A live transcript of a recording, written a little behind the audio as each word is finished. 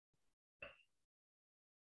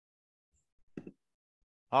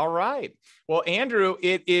All right. Well, Andrew,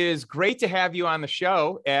 it is great to have you on the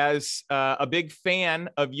show. As a big fan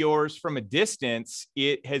of yours from a distance,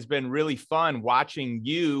 it has been really fun watching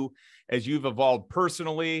you as you've evolved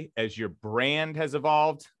personally, as your brand has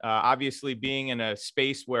evolved. Obviously, being in a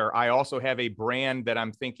space where I also have a brand that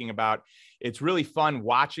I'm thinking about, it's really fun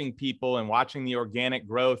watching people and watching the organic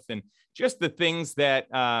growth and just the things that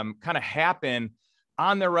kind of happen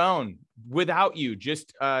on their own without you.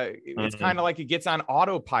 Just it's kind of like it gets on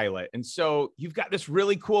autopilot. And so you've got this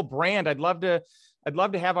really cool brand. I'd love to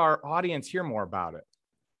have our audience hear more about it.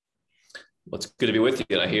 Well, it's good to be with you.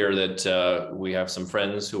 And I hear that we have some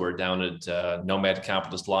friends who are down at Nomad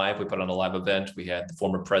Capitalist Live. We put on a live event. We had the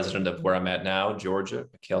former president of where I'm at now, Georgia,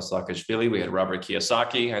 Mikhail Saakashvili. We had Robert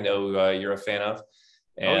Kiyosaki, I know you're a fan of.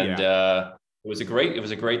 And it was a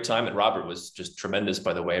great time. And Robert was just tremendous,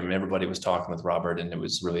 by the way. I mean, everybody was talking with Robert, and it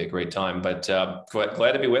was really a great time. But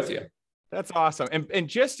glad to be with you. That's awesome. And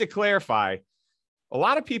just to clarify, a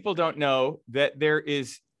lot of people don't know that there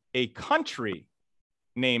is a country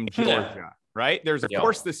named Georgia, right? There's, of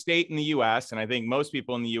course, the state in the U.S., and I think most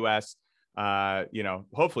people in the U.S.,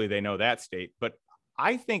 hopefully they know that state. But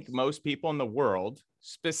I think most people in the world,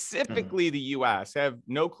 specifically the U.S., have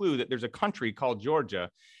no clue that there's a country called Georgia.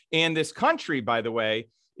 And this country, by the way,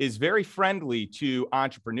 is very friendly to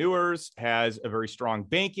entrepreneurs, has a very strong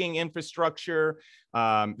banking infrastructure.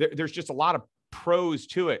 There's just a lot of pros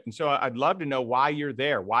to it. And so I'd love to know why you're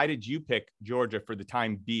there. Why did you pick Georgia for the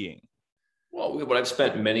time being? Well, what I've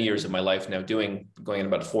spent many years of my life now doing, going on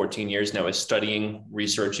about 14 years now, is studying,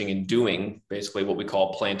 researching, and doing basically what we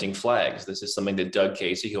call planting flags. This is something that Doug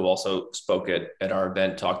Casey, who also spoke at our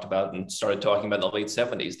event, talked about and started talking about in the late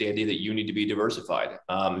 70s, the idea that you need to be diversified.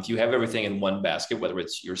 If you have everything in one basket, whether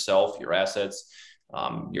it's yourself, your assets,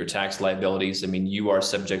 your tax liabilities, I mean, you are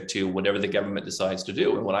subject to whatever the government decides to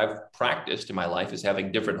do. And what I've practiced in my life is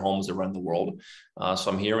having different homes around the world.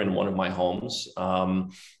 So I'm here in one of my homes,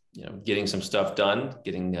 getting some stuff done,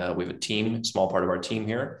 we have a team, small part of our team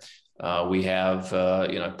here. We have,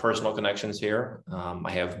 personal connections here.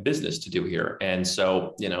 I have business to do here. And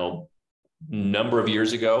so, number of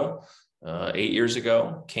years ago, 8 years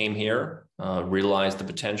ago, came here, realized the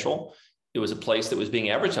potential. It was a place that was being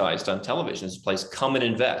advertised on television. It's a place, come and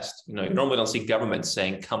invest. You normally don't see governments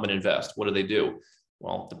saying, come and invest. What do?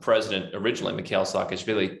 Well, the president originally, Mikhail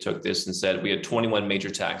Saakashvili, took this and said, we had 21 major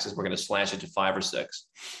taxes. We're going to slash it to 5 or 6.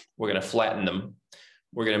 We're going to flatten them.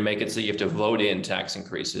 We're going to make it so you have to vote in tax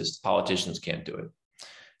increases. Politicians can't do it.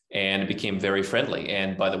 And it became very friendly.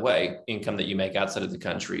 And by the way, income that you make outside of the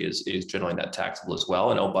country is generally not taxable as well.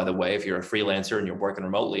 And oh, by the way, if you're a freelancer and you're working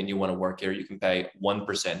remotely and you want to work here, you can pay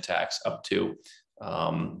 1% tax up to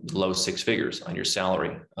low 6 figures on your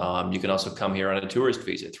salary. You can also come here on a tourist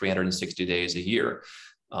visa, 360 days a year.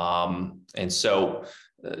 And so,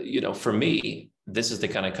 for me, this is the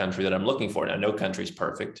kind of country that I'm looking for. Now, no country's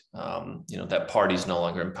perfect. That party's no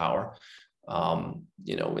longer in power.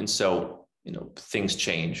 And so, things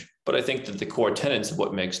change. But I think that the core tenets of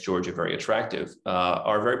what makes Georgia very attractive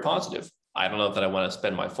are very positive. I don't know that I want to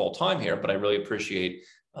spend my full time here, but I really appreciate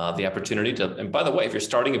the opportunity to, and by the way, if you're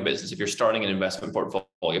starting a business, if you're starting an investment portfolio,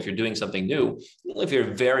 if you're doing something new, you live here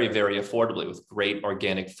very, very affordably with great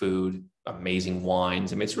organic food, amazing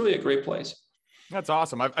wines. I mean, it's really a great place. That's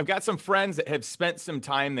awesome. I've got some friends that have spent some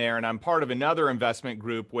time there, and I'm part of another investment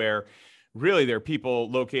group where really there are people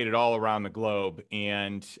located all around the globe,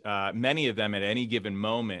 and many of them at any given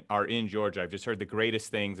moment are in Georgia. I've just heard the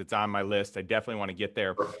greatest things. It's on my list. I definitely want to get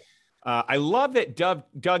there. I love that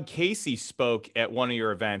Doug Casey spoke at one of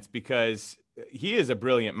your events because he is a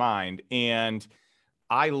brilliant mind, and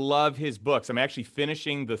I love his books. I'm actually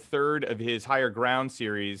finishing the 3rd of his Higher Ground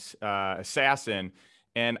series, Assassin,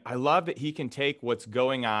 and I love that he can take what's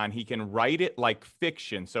going on. He can write it like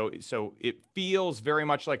fiction, so it feels very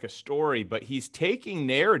much like a story, but he's taking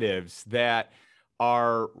narratives that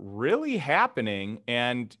are really happening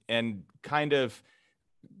and kind of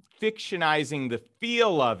fictionizing the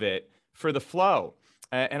feel of it for the flow.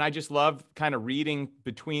 And I just love kind of reading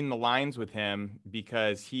between the lines with him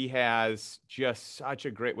because he has just such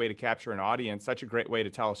a great way to capture an audience, such a great way to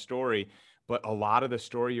tell a story. But a lot of the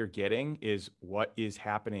story you're getting is what is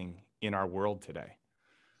happening in our world today.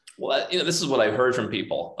 Well, this is what I've heard from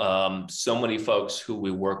people. So many folks who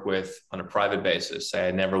we work with on a private basis say,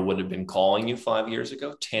 I never would have been calling you 5 years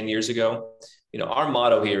ago, 10 years ago. Our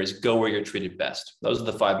motto here is go where you're treated best. Those are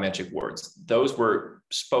the 5 magic words. Those were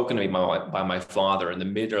spoken to me by my father in the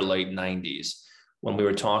mid or late 90s when we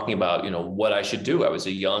were talking about, what I should do. I was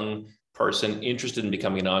a young person interested in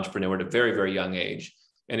becoming an entrepreneur at a very, very young age.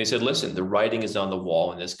 And he said, listen, the writing is on the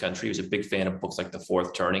wall in this country. He was a big fan of books like The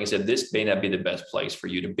Fourth Turning. He said, this may not be the best place for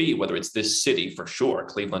you to be, whether it's this city for sure,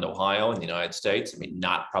 Cleveland, Ohio, in the United States. I mean,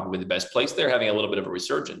 not probably the best place. They're having a little bit of a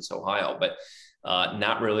resurgence, Ohio, but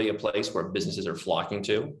not really a place where businesses are flocking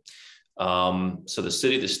to. So the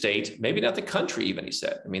city, the state, maybe not the country even, he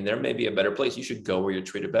said. I mean, there may be a better place. You should go where you're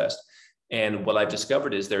treated best. And what I've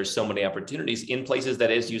discovered is there's so many opportunities in places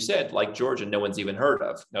that, as you said, like Georgia, no one's even heard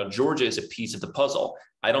of. Now, Georgia is a piece of the puzzle.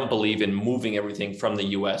 I don't believe in moving everything from the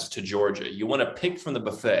US to Georgia. You want to pick from the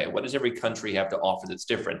buffet. What does every country have to offer that's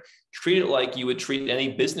different? Treat it like you would treat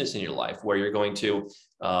any business in your life, where you're going to,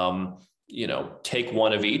 take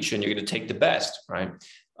one of each and you're going to take the best, right?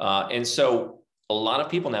 And so a lot of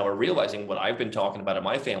people now are realizing what I've been talking about in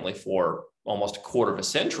my family for almost a quarter of a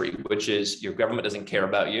century, which is your government doesn't care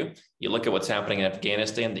about you. You look at what's happening in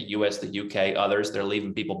Afghanistan, the US, the UK, others, they're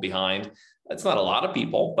leaving people behind. That's not a lot of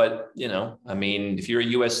people, but if you're a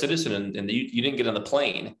US citizen and you didn't get on the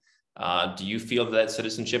plane, do you feel that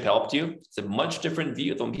citizenship helped you? It's a much different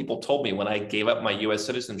view than people told me when I gave up my US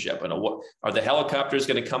citizenship. And what are the helicopters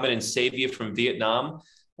going to come in and save you from Vietnam?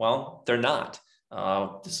 Well, they're not.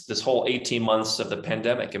 This whole 18 months of the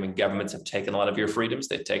pandemic, I mean, governments have taken a lot of your freedoms.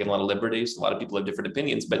 They've taken a lot of liberties. A lot of people have different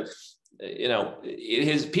opinions, but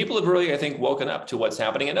people have really, I think, woken up to what's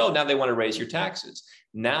happening. And now they want to raise your taxes.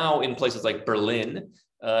 Now in places like Berlin,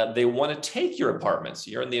 they want to take your apartments.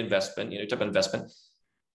 You're in the investment, type of investment.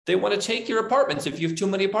 They want to take your apartments if you have too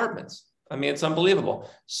many apartments. I mean, it's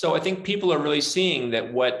unbelievable. So I think people are really seeing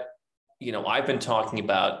that what, I've been talking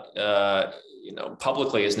about,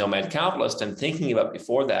 publicly as Nomad Capitalist and thinking about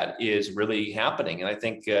before that is really happening. And I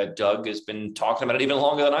think Doug has been talking about it even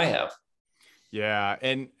longer than I have. Yeah.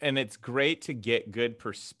 And it's great to get good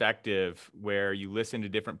perspective where you listen to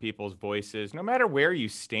different people's voices, no matter where you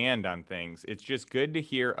stand on things. It's just good to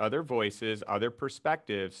hear other voices, other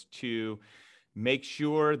perspectives to make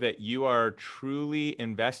sure that you are truly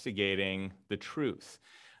investigating the truth.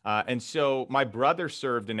 And so my brother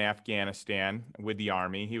served in Afghanistan with the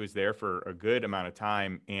Army. He was there for a good amount of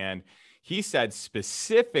time. And he said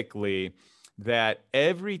specifically that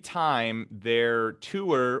every time their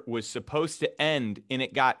tour was supposed to end and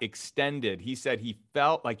it got extended, he said he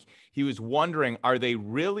felt like he was wondering, are they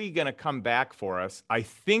really going to come back for us? I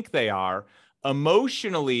think they are.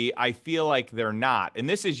 Emotionally, I feel like they're not. And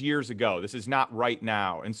this is years ago. This is not right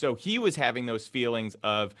now. And so he was having those feelings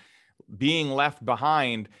of being left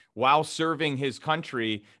behind while serving his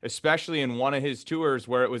country, especially in one of his tours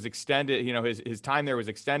where it was extended, his time there was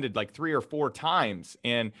extended like 3 or 4 times.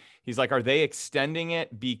 And he's like, are they extending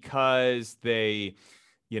it because they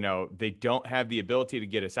don't have the ability to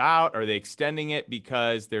get us out? Are they extending it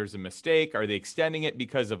because there's a mistake? Are they extending it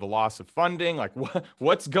because of a loss of funding? Like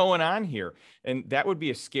what's going on here? And that would be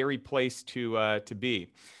a scary place to be.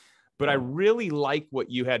 But I really like what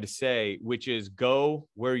you had to say, which is go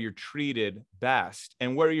where you're treated best.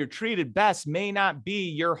 And where you're treated best may not be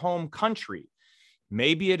your home country.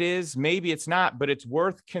 Maybe it is, maybe it's not, but it's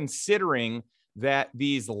worth considering that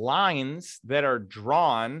these lines that are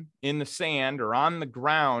drawn in the sand or on the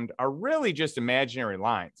ground are really just imaginary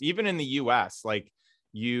lines. Even in the US, like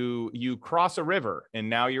you cross a river and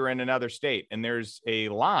now you're in another state and there's a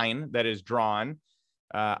line that is drawn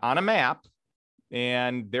on a map,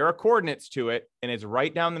 and there are coordinates to it, and it's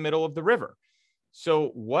right down the middle of the river. So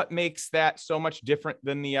what makes that so much different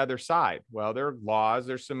than the other side? Well, there are laws,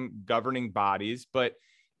 there's some governing bodies, but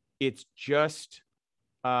it's just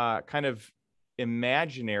kind of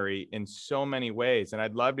imaginary in so many ways. And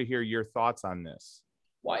I'd love to hear your thoughts on this.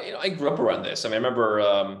 Well, I grew up around this. I mean, I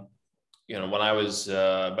remember, when I was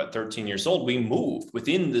about 13 years old, we moved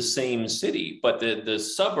within the same city, but the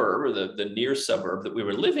suburb or the near suburb that we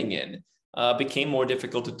were living in became more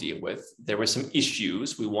difficult to deal with. There were some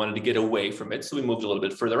issues. We wanted to get away from it. So we moved a little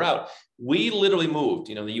bit further out. We literally moved,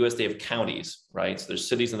 in the US, they have counties, right? So there's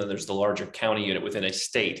cities and then there's the larger county unit within a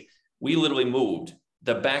state. We literally moved.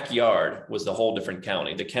 The backyard was the whole different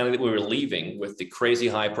county. The county that we were leaving with the crazy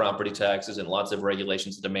high property taxes and lots of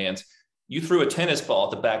regulations and demands. You threw a tennis ball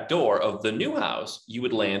at the back door of the new house, you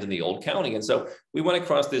would land in the old county. And so we went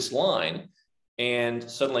across this line and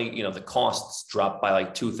suddenly, the costs dropped by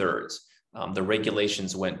like 2/3. The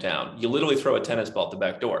regulations went down. You literally throw a tennis ball at the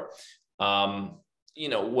back door.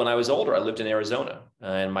 When I was older, I lived in Arizona,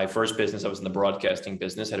 and my first business, I was in the broadcasting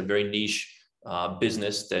business, had a very niche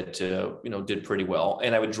business that, did pretty well.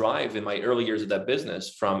 And I would drive in my early years of that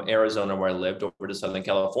business from Arizona, where I lived, over to Southern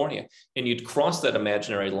California. And you'd cross that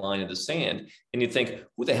imaginary line in the sand and you'd think,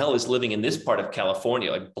 who the hell is living in this part of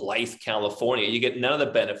California, like Blythe, California? You get none of the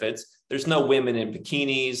benefits. There's no women in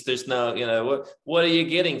bikinis. There's no, what are you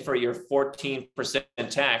getting for your 14%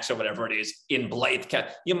 tax or whatever it is in Blythe?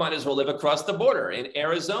 You might as well live across the border in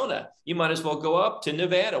Arizona. You might as well go up to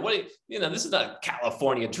Nevada. This is not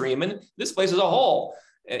California dreaming. This place is a hole.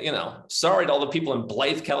 Sorry to all the people in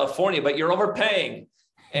Blythe, California, but you're overpaying.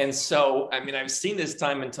 And so, I've seen this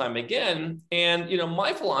time and time again. And,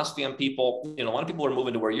 my philosophy on people, a lot of people are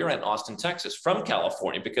moving to where you're at, Austin, Texas, from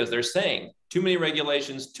California, because they're saying too many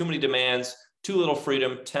regulations, too many demands, too little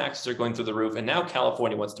freedom, taxes are going through the roof. And now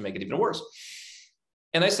California wants to make it even worse.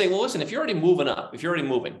 And I say, well, listen, if you're already moving up, if you're already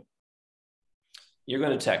moving, you're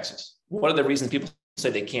going to Texas. What are the reasons people say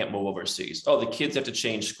they can't move overseas? Oh, the kids have to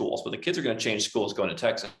change schools. Well, the kids are going to change schools going to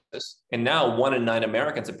Texas. And now 1 in 9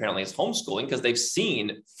 Americans apparently is homeschooling because they've seen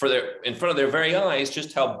in front of their very eyes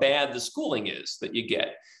just how bad the schooling is that you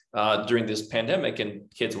get during this pandemic, and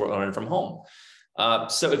kids were learning from home.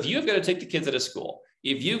 So if you've got to take the kids out of school,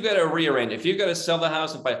 if you've got to rearrange, if you've got to sell the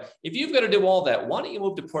house and buy, if you've got to do all that, why don't you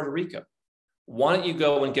move to Puerto Rico? Why don't you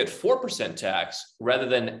go and get 4% tax rather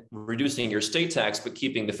than reducing your state tax, but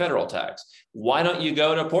keeping the federal tax? Why don't you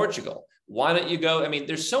go to Portugal? Why don't you go?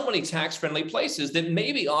 There's so many tax-friendly places that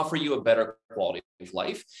maybe offer you a better quality of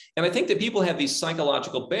life. And I think that people have these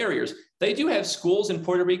psychological barriers. They do have schools in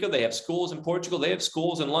Puerto Rico. They have schools in Portugal. They have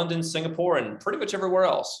schools in London, Singapore, and pretty much everywhere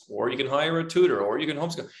else. Or you can hire a tutor, or you can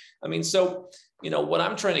homeschool. What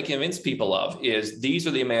I'm trying to convince people of is these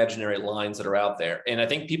are the imaginary lines that are out there. And I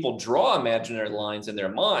think people draw imaginary lines in their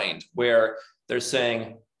mind where they're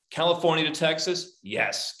saying, California to Texas,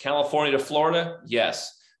 yes. California to Florida,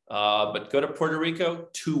 yes. But go to Puerto Rico,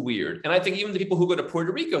 too weird. And I think even the people who go to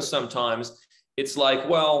Puerto Rico sometimes, it's like,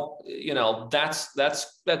 well, that's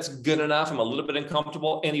good enough. I'm a little bit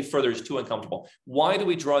uncomfortable. Any further is too uncomfortable. Why do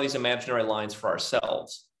we draw these imaginary lines for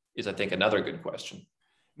ourselves is, I think, another good question.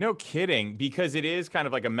 No kidding, because it is kind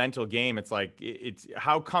of like a mental game. It's like, it's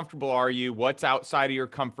how comfortable are you? What's outside of your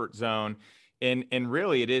comfort zone? And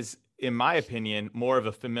really, it is, in my opinion, more of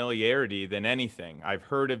a familiarity than anything. I've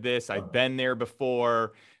heard of this. I've been there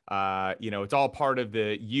before. It's all part of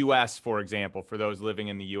the U.S., for example, for those living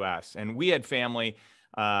in the U.S. And we had family,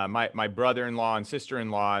 my brother-in-law and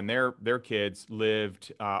sister-in-law and their kids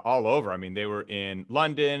lived all over. They were in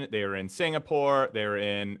London, they were in Singapore, they were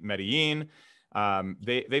in Medellin.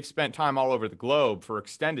 They've spent time all over the globe for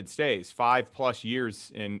extended stays, 5+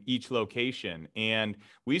 years in each location. And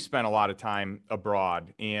we've spent a lot of time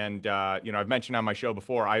abroad. And, I've mentioned on my show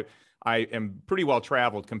before, I am pretty well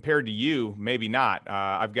traveled compared to you, maybe not.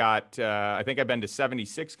 I think I've been to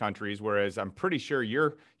 76 countries, whereas I'm pretty sure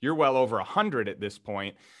you're well over 100 at this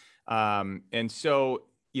point. And so,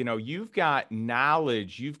 you've got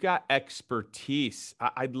knowledge, you've got expertise.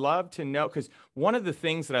 I'd love to know, because one of the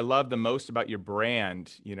things that I love the most about your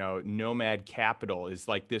brand, Nomad Capital, is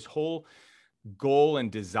like this whole goal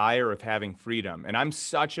and desire of having freedom. And I'm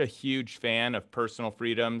such a huge fan of personal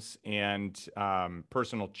freedoms and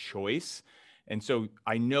personal choice. And so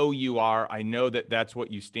I know you are. I know that that's what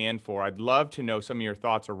you stand for. I'd love to know some of your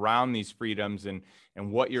thoughts around these freedoms and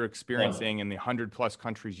what you're experiencing in the 100+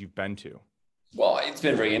 countries you've been to. Well, it's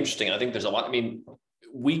been very interesting. I think there's a lot.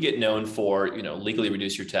 We get known for, legally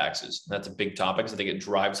reduce your taxes. That's a big topic. So I think it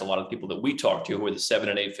drives a lot of people that we talk to who are the 7-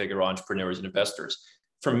 and 8-figure entrepreneurs and investors.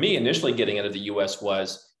 For me, initially getting into the US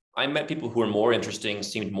was I met people who were more interesting,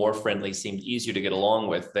 seemed more friendly, seemed easier to get along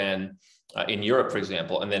with than in Europe, for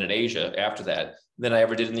example, and then in Asia after that, than I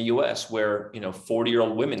ever did in the US, where,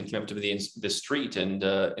 40-year-old women came up to me in the street and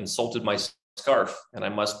insulted my scarf. And I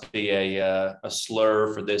must be a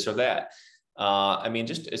slur for this or that.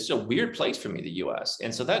 It's a weird place for me, the US.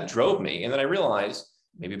 And so that drove me. And then I realized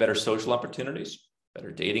maybe better social opportunities,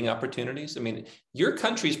 better dating opportunities. Your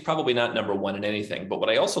country's probably not number one in anything, but what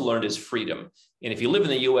I also learned is freedom. And if you live in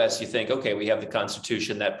the US, you think, okay, we have the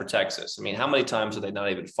Constitution that protects us. How many times are they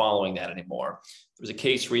not even following that anymore? There was a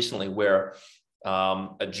case recently where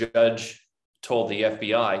a judge told the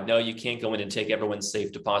FBI, no, you can't go in and take everyone's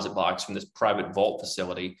safe deposit box from this private vault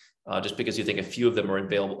facility just because you think a few of them are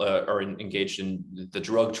engaged in the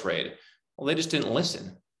drug trade. Well, they just didn't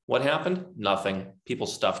listen. What happened? Nothing.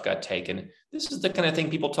 People's stuff got taken. This is the kind of thing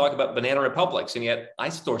people talk about banana republics. And yet I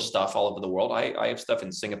store stuff all over the world. I have stuff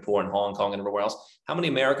in Singapore and Hong Kong and everywhere else. How many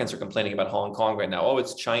Americans are complaining about Hong Kong right now? Oh,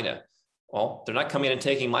 it's China. Well, they're not coming in and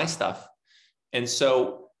taking my stuff. And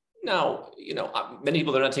so Now, many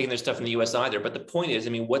people, they're not taking their stuff in the US either. But the point is,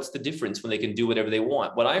 I mean, what's the difference when they can do whatever they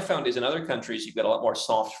want? What I found is in other countries, you've got a lot more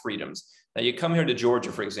soft freedoms. Now, you come here to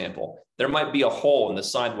Georgia, for example, there might be a hole in the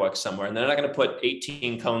sidewalk somewhere, and they're not going to put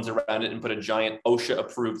 18 cones around it and put a giant OSHA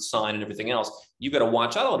approved sign and everything else. You've got to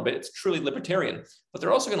watch out a little bit. It's truly libertarian, but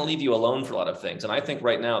they're also going to leave you alone for a lot of things. And I think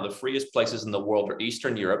right now, the freest places in the world are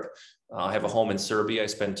Eastern Europe. I have a home in Serbia. I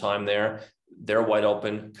spend time there. They're wide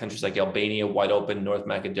open. Countries like Albania, wide open. North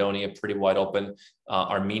Macedonia, pretty wide open.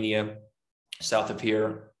 Armenia, south of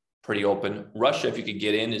here, pretty open. Russia, if you could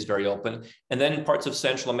get in, is very open. And then parts of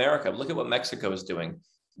Central America. Look at what Mexico is doing.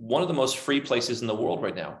 One of the most free places in the world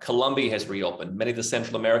right now. Colombia has reopened. Many of the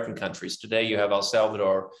Central American countries. Today, you have El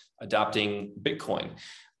Salvador adopting Bitcoin.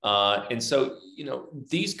 And so,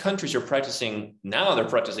 these countries are practicing, now they're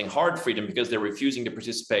practicing hard freedom because they're refusing to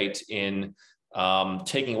participate in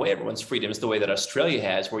taking away everyone's freedoms the way that Australia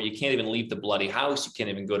has, where you can't even leave the bloody house. You can't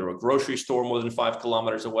even go to a grocery store more than 5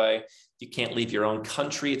 kilometers away. You can't leave your own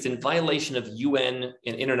country. It's in violation of UN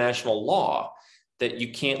and international law that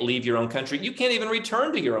you can't leave your own country. You can't even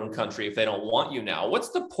return to your own country if they don't want you now.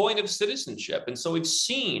 What's the point of citizenship? And so we've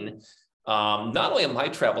seen, not only in my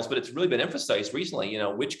travels, but it's really been emphasized recently,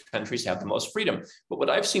 which countries have the most freedom. But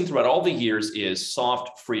what I've seen throughout all the years is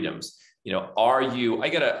soft freedoms.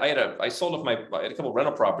 I sold off I had a couple of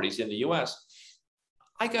rental properties in the US.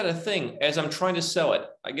 I got a thing as I'm trying to sell it.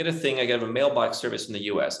 I get a mailbox service in the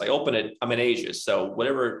US. I open it. I'm in Asia. So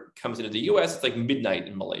whatever comes into the US, it's like midnight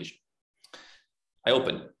in Malaysia. I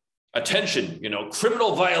open, attention,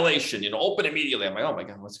 criminal violation, open immediately. I'm like, oh my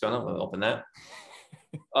God, what's going on? I'll open that.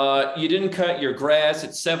 You didn't cut your grass.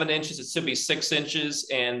 It's 7 inches. It should be 6 inches.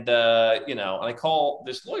 And, and I call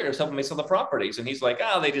this lawyer who's helping me sell the properties. And he's like,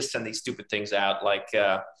 they just send these stupid things out. Like,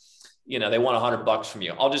 they want $100 from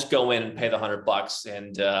you. I'll just go in and pay the $100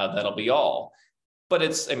 and that'll be all. But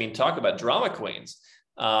talk about drama queens.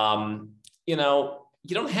 You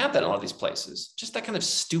don't have that in a lot of these places, just that kind of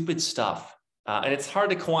stupid stuff. And it's hard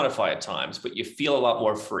to quantify at times, but you feel a lot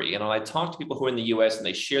more free. And when I talk to people who are in the US and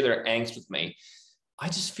they share their angst with me, I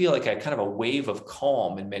just feel like a kind of a wave of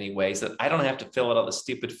calm in many ways, that I don't have to fill out all the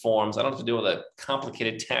stupid forms. I don't have to do all the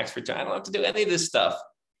complicated tax return. I don't have to do any of this stuff.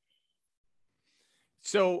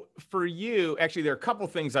 So for you, actually, there are a couple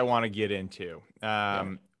things I want to get into.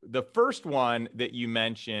 The first one that you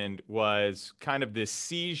mentioned was kind of this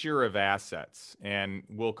seizure of assets, and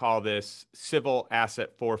we'll call this civil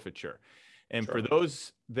asset forfeiture. And for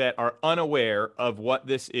those that are unaware of what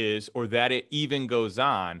this is, or that it even goes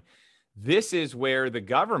on, this is where the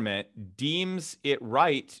government deems it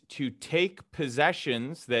right to take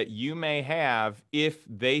possessions that you may have if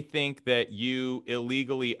they think that you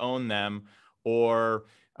illegally own them, or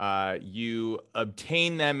you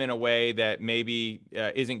obtain them in a way that maybe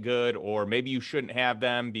isn't good, or maybe you shouldn't have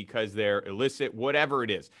them because they're illicit, whatever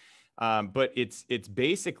it is. But it's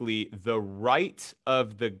basically the right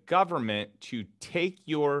of the government to take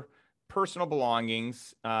your personal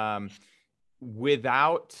belongings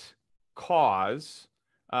without cause,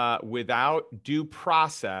 without due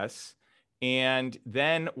process. And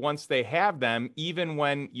then once they have them, even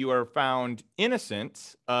when you are found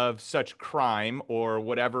innocent of such crime or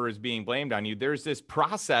whatever is being blamed on you, there's this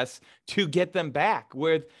process to get them back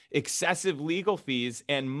with excessive legal fees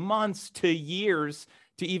and months to years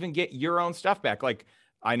to even get your own stuff back. Like,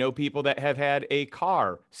 I know people that have had a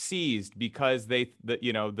car seized because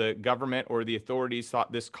the government or the authorities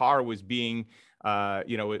thought this car was being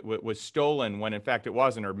it was stolen when in fact it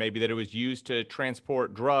wasn't, or maybe that it was used to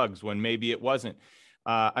transport drugs when maybe it wasn't.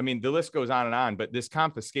 The list goes on, but this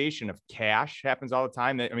confiscation of cash happens all the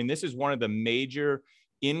time. This is one of the major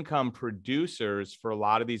income producers for a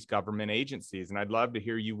lot of these government agencies. And I'd love to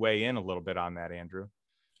hear you weigh in a little bit on that, Andrew.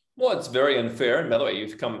 Well, it's very unfair. And by the way,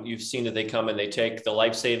 you've seen that they come and they take the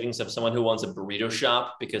life savings of someone who owns a burrito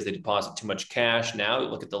shop because they deposit too much cash. Now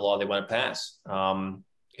look at the law they want to pass.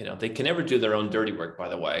 They can never do their own dirty work, by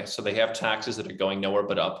the way. So they have taxes that are going nowhere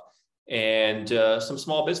but up. And some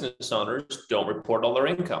small business owners don't report all their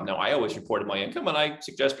income. Now, I always reported my income, and I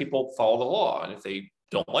suggest people follow the law. And if they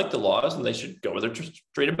don't like the laws, then they should go where they're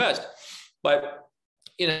treated best. But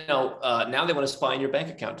now they want to spy on your bank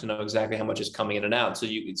account to know exactly how much is coming in and out. So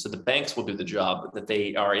the banks will do the job that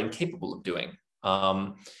they are incapable of doing.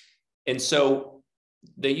 And so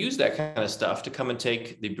they use that kind of stuff to come and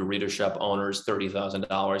take the burrito shop owners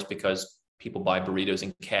 $30,000 because people buy burritos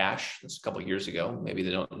in cash. That's a couple of years ago. Maybe they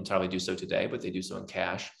don't entirely do so today, but they do so in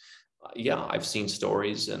cash. I've seen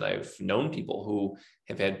stories and I've known people who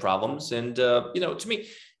have had problems. And, to me,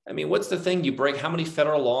 I mean, what's the thing you break? How many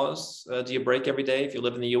federal laws do you break every day if you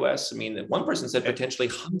live in the US? I mean, one person said potentially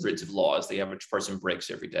hundreds of laws the average person breaks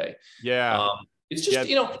every day. Yeah. It's just,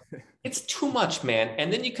 it's too much, man.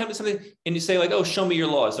 And then you come to something and you say like, oh, show me your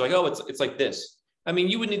laws. They're like, oh, it's like this. I mean,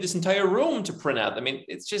 you would need this entire room to print out. I mean,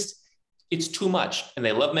 it's too much. And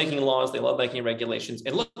they love making laws. They love making regulations.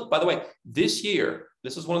 And look, by the way, this year,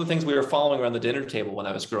 this is one of the things we were following around the dinner table when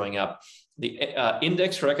I was growing up. The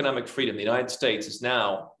Index for Economic Freedom, the United States is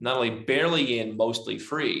now not only barely in, mostly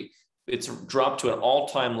free, it's dropped to an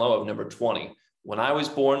all-time low of number 20. When I was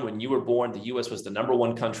born, when you were born, the US was the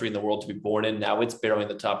 #1 country in the world to be born in. Now it's barely in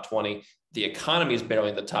the top 20. The economy is barely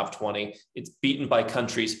in the top 20. It's beaten by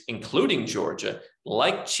countries, including Georgia,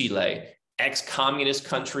 like Chile, ex-communist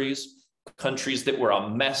countries, countries that were a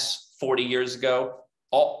mess 40 years ago.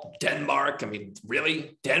 Oh, Denmark. I mean,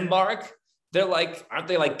 really? Denmark? They're like, aren't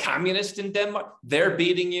they like communist in Denmark? They're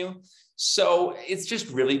beating you. So it's just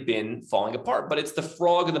really been falling apart, but it's the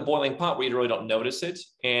frog in the boiling pot where you really don't notice it.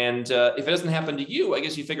 And if it doesn't happen to you, I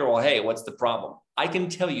guess you figure, well, hey, what's the problem? I can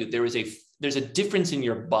tell you there's a difference in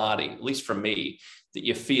your body, at least for me, that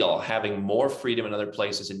you feel having more freedom in other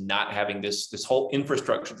places and not having this whole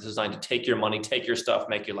infrastructure that's designed to take your money, take your stuff,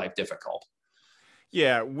 make your life difficult.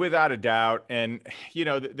 Yeah, without a doubt. And,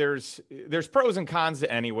 there's pros and cons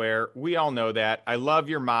to anywhere. We all know that. I love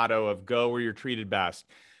your motto of go where you're treated best.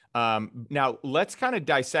 Now, let's kind of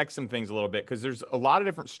dissect some things a little bit because there's a lot of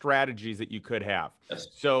different strategies that you could have. Yes.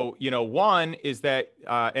 So, one is that,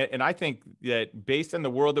 and I think that based on the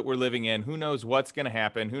world that we're living in, who knows what's going to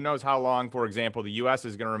happen? Who knows how long, for example, the U.S.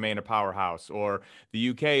 is going to remain a powerhouse or the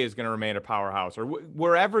U.K. is going to remain a powerhouse or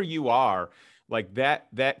wherever you are. Like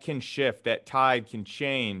that can shift, that tide can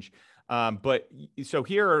change. But so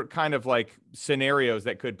here are kind of like scenarios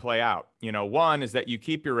that could play out. One is that you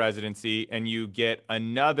keep your residency and you get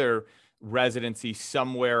another residency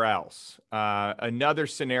somewhere else. Another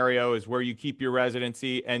scenario is where you keep your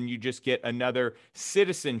residency and you just get another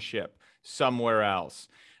citizenship somewhere else.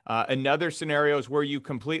 Another scenario is where you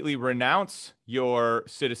completely renounce your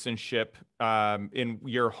citizenship in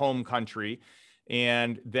your home country.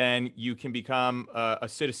 And then you can become a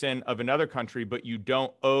citizen of another country, but you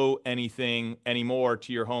don't owe anything anymore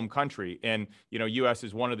to your home country. And, U.S.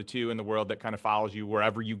 is one of the two in the world that kind of follows you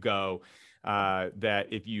wherever you go, that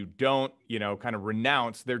if you don't, kind of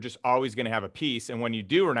renounce, they're just always going to have a piece. And when you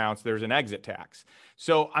do renounce, there's an exit tax.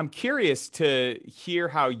 So I'm curious to hear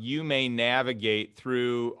how you may navigate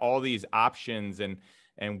through all these options and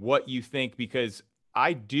what you think, because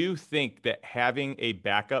I do think that having a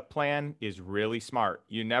backup plan is really smart.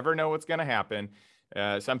 You never know what's going to happen.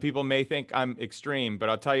 Some people may think I'm extreme, but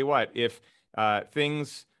I'll tell you what, if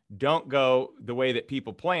things don't go the way that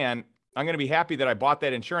people plan, I'm going to be happy that I bought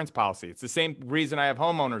that insurance policy. It's the same reason I have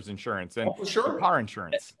homeowners insurance and car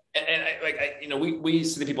insurance. And we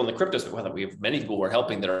see the people in the crypto space. Well, we have many people we're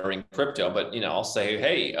helping that are in crypto, but I'll say,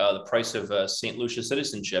 hey, the price of St. Lucia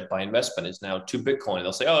citizenship by investment is now 2 Bitcoin.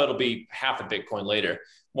 They'll say, oh, it'll be half a Bitcoin later.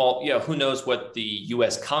 Well, who knows what the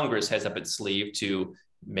U.S. Congress has up its sleeve to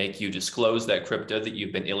make you disclose that crypto that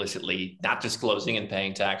you've been illicitly not disclosing and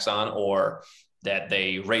paying tax on, or that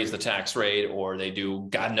they raise the tax rate, or they do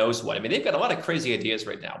God knows what. I mean, they've got a lot of crazy ideas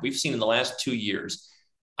right now. We've seen in the last 2 years,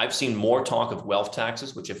 I've seen more talk of wealth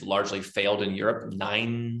taxes, which have largely failed in Europe.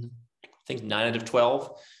 9 out of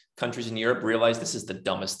 12 countries in Europe realize this is the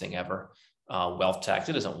dumbest thing ever. Wealth tax,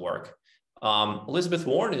 it doesn't work. Elizabeth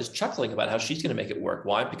Warren is chuckling about how she's going to make it work.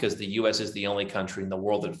 Why? Because the US is the only country in the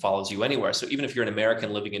world that follows you anywhere. So even if you're an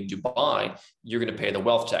American living in Dubai, you're going to pay the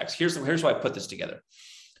wealth tax. Here's why I put this together.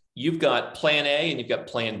 You've got plan A and you've got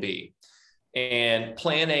plan B. And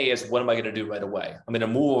plan A is, what am I going to do right away? I'm going to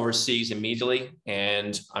move overseas immediately,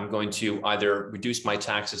 and I'm going to either reduce my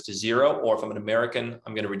taxes to zero, or if I'm an American,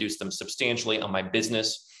 I'm going to reduce them substantially on my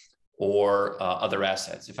business or other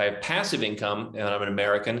assets. If I have passive income and I'm an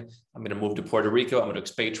American, I'm going to move to Puerto Rico. I'm going to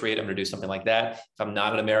expatriate. I'm going to do something like that. If I'm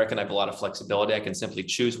not an American, I have a lot of flexibility. I can simply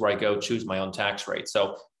choose where I go, choose my own tax rate.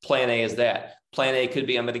 So plan A is that. Plan A could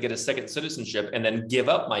be, I'm going to get a second citizenship and then give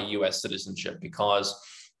up my US citizenship because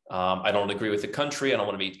I don't agree with the country. I don't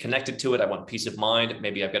want to be connected to it. I want peace of mind.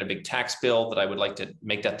 Maybe I've got a big tax bill that I would like to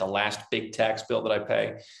make that the last big tax bill that I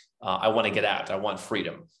pay. I want to get out. I want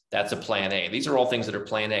freedom. That's a plan A. These are all things that are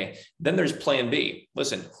plan A. Then there's plan B.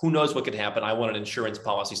 Listen, who knows what could happen? I want an insurance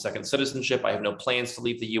policy, second citizenship. I have no plans to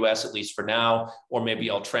leave the US, at least for now, or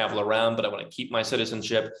maybe I'll travel around, but I want to keep my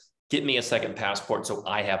citizenship. Get me a second passport so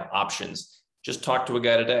I have options. Just talked to a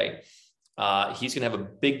guy today. He's going to have a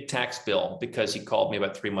big tax bill because he called me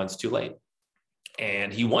about 3 months too late.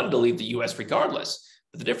 And he wanted to leave the US regardless.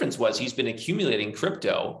 But the difference was he's been accumulating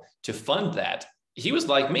crypto to fund that. he was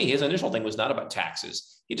like me. His initial thing was not about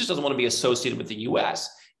taxes. He just doesn't want to be associated with the US.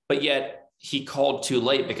 But yet he called too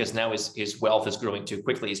late because now his wealth is growing too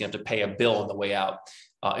quickly. He's going to have to pay a bill on the way out,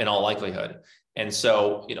 in all likelihood. And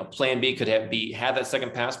so, plan B could have that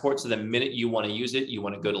second passport. So the minute you want to use it, you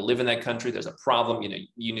want to go to live in that country, there's a problem,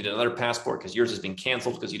 you need another passport because yours has been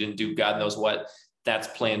canceled because you didn't do God knows what. That's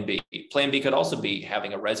plan B. Plan B could also be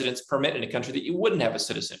having a residence permit in a country that you wouldn't have a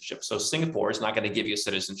citizenship. So Singapore is not going to give you a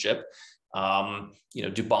citizenship.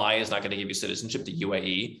 Dubai is not going to give you citizenship, the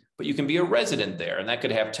UAE, but you can be a resident there, and that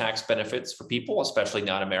could have tax benefits for people, especially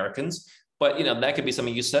non-Americans. But that could be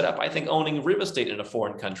something you set up. I think owning real estate in a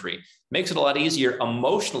foreign country makes it a lot easier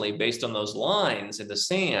emotionally based on those lines in the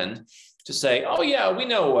sand to say, oh yeah, we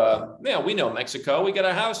know Mexico. We got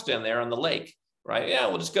a house down there on the lake, right? Yeah,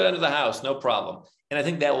 we'll just go down to the house, no problem. And I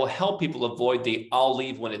think that will help people avoid the I'll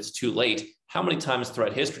leave when it's too late. How many times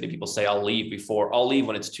throughout history do people say I'll leave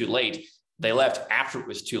when it's too late? They left after it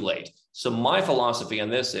was too late. So my philosophy on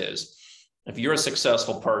this is, if you're a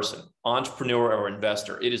successful person, entrepreneur or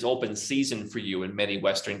investor, it is open season for you in many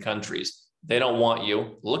Western countries. They don't want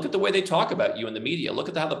you. Look at the way they talk about you in the media. Look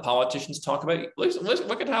at how the politicians talk about you.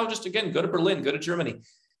 Look at how, just again, go to Berlin, go to Germany.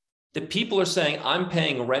 The people are saying, I'm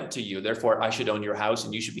paying rent to you, therefore I should own your house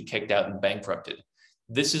and you should be kicked out and bankrupted.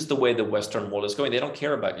 This is the way the Western world is going. They don't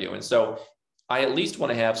care about you. And so I at least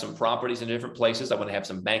want to have some properties in different places. I want to have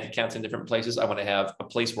some bank accounts in different places. I want to have a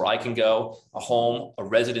place where I can go, a home, a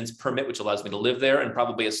residence permit, which allows me to live there, and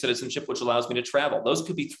probably a citizenship, which allows me to travel. Those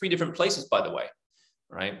could be 3 different places, by the way,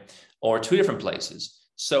 right? Or 2 different places.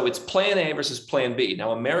 So it's plan A versus plan B.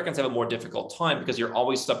 Now, Americans have a more difficult time because you're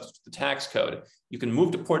always subject to the tax code. You can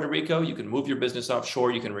move to Puerto Rico, you can move your business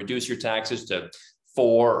offshore, you can reduce your taxes to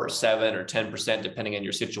 4 or 7 or 10%, depending on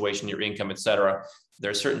your situation, your income, et cetera. There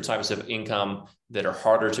are certain types of income that are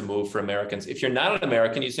harder to move for Americans. If you're not an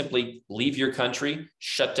American, you simply leave your country,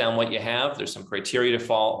 shut down what you have. There's some criteria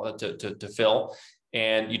to fill,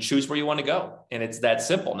 and you choose where you want to go. And it's that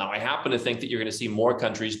simple. Now, I happen to think that you're going to see more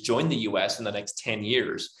countries join the US in the next 10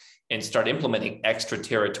 years and start implementing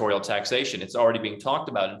extraterritorial taxation. It's already being talked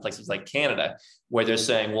about in places like Canada, where they're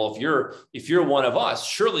saying, well, if you're one of us,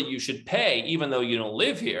 surely you should pay, even though you don't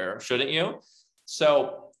live here, shouldn't you?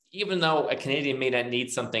 So even though a Canadian may not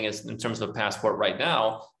need something in terms of a passport right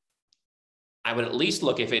now, I would at least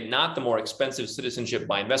look, if it's not the more expensive citizenship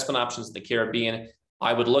by investment options in the Caribbean,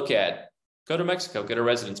 I would look at, go to Mexico, get a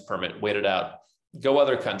residence permit, wait it out. Go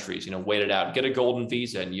other countries, wait it out, get a golden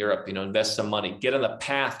visa in Europe, invest some money, get on the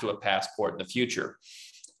path to a passport in the future.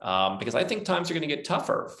 Because I think times are going to get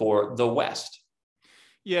tougher for the West.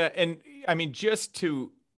 Yeah. And I mean, just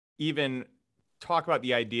to even talk about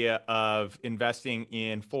the idea of investing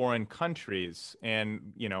in foreign countries, and,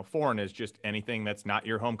 foreign is just anything that's not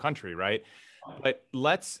your home country, right? But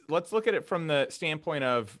let's look at it from the standpoint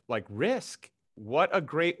of like risk. What a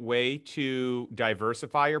great way to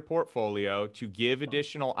diversify your portfolio, to give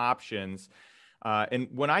additional options. And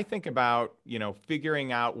when I think about,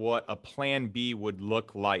 figuring out what a plan B would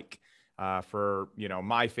look like for,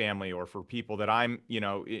 my family or for people that I'm,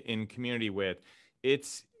 in community with,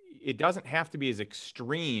 it doesn't have to be as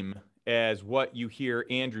extreme as what you hear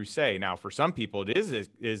Andrew say. Now, for some people, it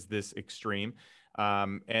is this extreme.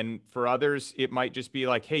 And for others, it might just be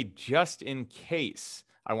like, hey, just in case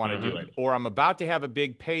I want to do it, or I'm about to have a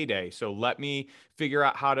big payday, so let me figure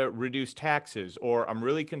out how to reduce taxes, or I'm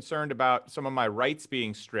really concerned about some of my rights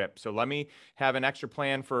being stripped, so let me have an extra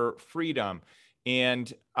plan for freedom.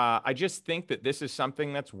 And I just think that this is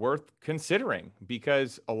something that's worth considering,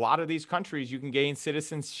 because a lot of these countries, you can gain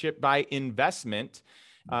citizenship by investment.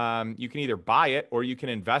 You can either buy it, or you can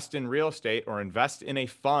invest in real estate, or invest in a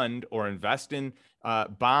fund, or invest in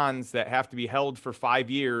bonds that have to be held for 5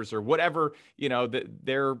 years, or whatever,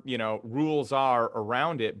 their, rules are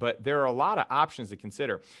around it. But there are a lot of options to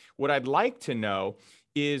consider. What I'd like to know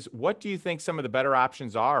is, what do you think some of the better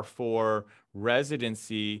options are for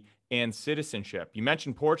residency and citizenship? You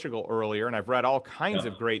mentioned Portugal earlier, and I've read all kinds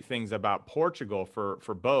of great things about Portugal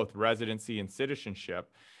for both residency and citizenship.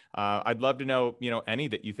 I'd love to know, any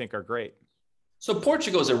that you think are great. So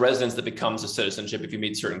Portugal is a residence that becomes a citizenship if you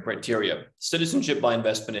meet certain criteria. Citizenship by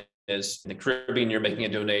investment is in the Caribbean, you're making a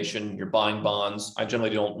donation, you're buying bonds. I generally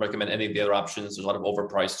don't recommend any of the other options. There's a lot of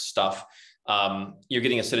overpriced stuff. You're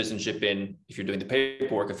getting a citizenship if you're doing the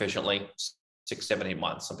paperwork efficiently, 6, 7, 8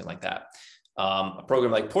 months, something like that. A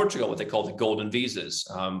program like Portugal, what they call the golden visas.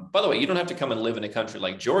 By the way, you don't have to come and live in a country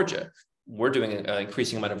like Georgia. We're doing an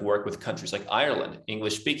increasing amount of work with countries like Ireland,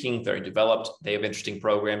 English speaking, very developed. They have interesting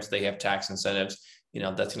programs. They have tax incentives.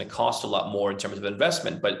 That's going to cost a lot more in terms of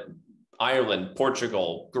investment. But Ireland,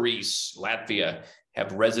 Portugal, Greece, Latvia,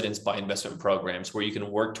 have residence by investment programs where you can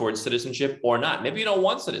work towards citizenship or not. Maybe you don't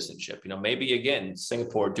want citizenship. Maybe again,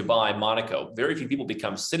 Singapore, Dubai, Monaco, very few people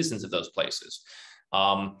become citizens of those places.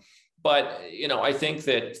 But I think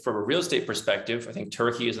that from a real estate perspective, I think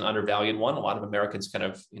Turkey is an undervalued one. A lot of Americans kind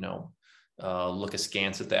of, look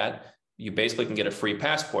askance at that. You basically can get a free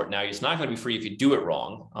passport. Now, it's not going to be free if you do it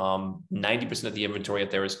wrong. 90% of the inventory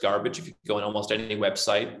out there is garbage. If you go on almost any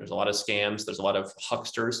website, there's a lot of scams. There's a lot of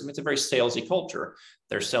hucksters. It's a very salesy culture.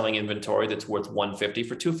 They're selling inventory that's worth $150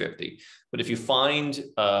 for $250. But if you find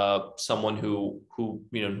someone who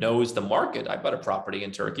knows the market, I bought a property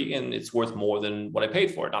in Turkey and it's worth more than what I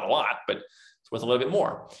paid for it. Not a lot, but it's worth a little bit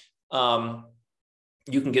more.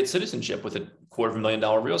 You can get citizenship with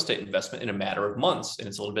 $250,000 real estate investment in a matter of months. And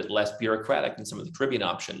it's a little bit less bureaucratic than some of the Caribbean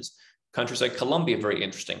options. Countries like Colombia, very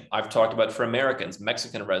interesting. I've talked about for Americans,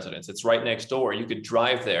 Mexican residents, it's right next door. You could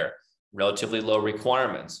drive there, relatively low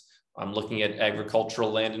requirements. I'm looking at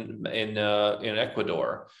agricultural land in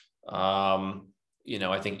Ecuador. I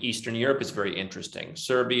think Eastern Europe is very interesting.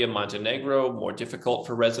 Serbia, Montenegro, more difficult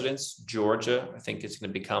for residents. Georgia, I think it's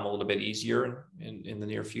going to become a little bit easier in the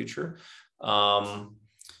near future.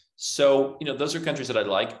 So, those are countries that I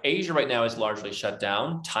like. Asia right now is largely shut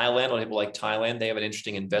down. Thailand, a lot of people like Thailand. They have an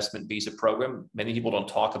interesting investment visa program. Many people don't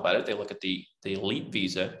talk about it. They look at the elite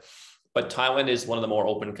visa. But Thailand is one of the more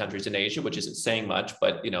open countries in Asia, which isn't saying much,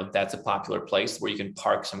 but that's a popular place where you can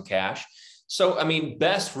park some cash. So,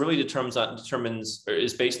 best really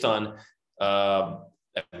is based on,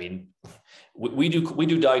 we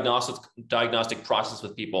do diagnostic process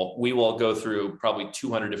with people. We will go through probably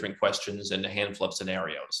 200 different questions and a handful of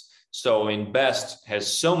scenarios. So, best has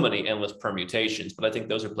so many endless permutations, but I think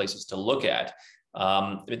those are places to look at.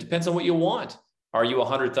 It depends on what you want. Are you a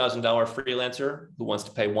 $100,000 freelancer who wants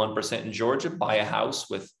to pay 1% in Georgia, buy a house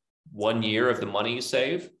with 1 year of the money you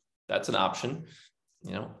save? That's an option.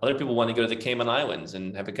 Other people want to go to the Cayman Islands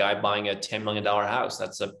and have a guy buying a $10 million house.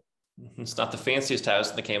 It's not the fanciest house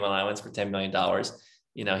in the Cayman Islands for $10 million.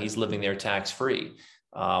 He's living there tax-free.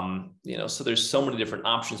 So there's so many different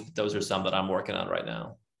options, but those are some that I'm working on right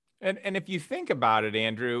now. And if you think about it,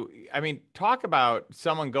 Andrew, talk about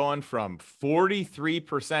someone going from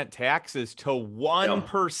 43% taxes to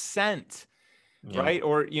 1%, right?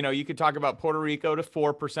 Or, you could talk about Puerto Rico to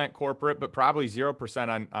 4% corporate, but probably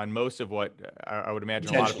 0% on most of what I would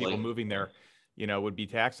imagine a lot of people moving there, would be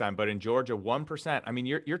taxed on. But in Georgia,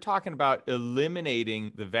 1%. You're talking about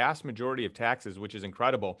eliminating the vast majority of taxes, which is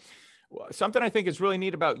incredible. Something I think is really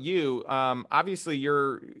neat about you, obviously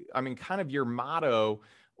kind of your motto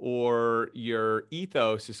or your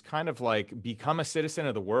ethos is kind of like become a citizen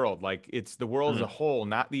of the world. Like it's the world as a whole,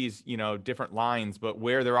 not these, different lines, but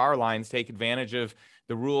where there are lines, take advantage of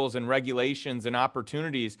the rules and regulations and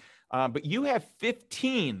opportunities. But you have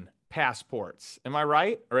 15 passports. Am I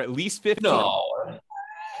right? Or at least 15? No, I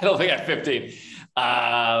don't think I have 15.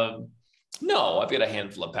 No, I've got a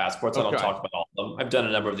handful of passports. Okay. I don't talk about all of them. I've done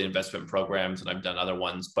a number of the investment programs and I've done other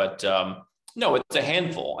ones, but no, it's a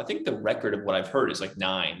handful. I think the record of what I've heard is like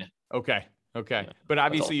 9. Okay. Yeah, but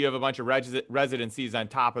obviously you have a bunch of residencies on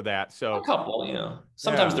top of that. So a couple,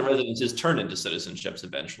 sometimes the residencies turn into citizenships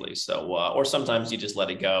eventually. So, or sometimes you just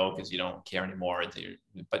let it go because you don't care anymore.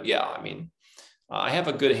 But yeah, I have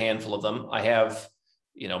a good handful of them. I have,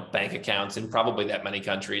 bank accounts in probably that many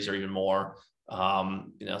countries or even more.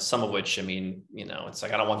 Some of which, it's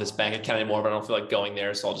like, I don't want this bank account anymore, but I don't feel like going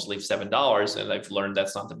there. So I'll just leave $7. And I've learned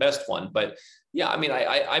that's not the best one, but yeah,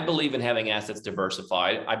 I believe in having assets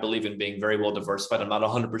diversified. I believe in being very well diversified. I'm not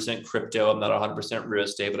 100% crypto. I'm not 100% real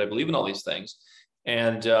estate, but I believe in all these things.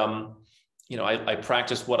 And, I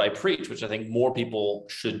practice what I preach, which I think more people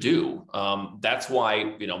should do. That's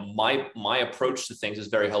why, my approach to things is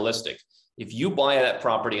very holistic. If you buy that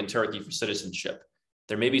property in Turkey for citizenship,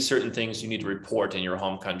 there may be certain things you need to report in your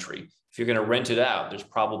home country. If you're going to rent it out, there's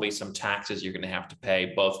probably some taxes you're going to have to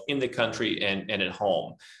pay both in the country and at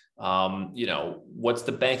home. What's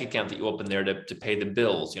the bank account that you open there to pay the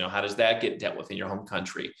bills? How does that get dealt with in your home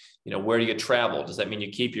country? Where do you travel? Does that mean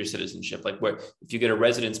you keep your citizenship? Like if you get a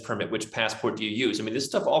residence permit, which passport do you use? This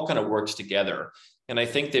stuff all kind of works together. And I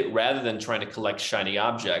think that rather than trying to collect shiny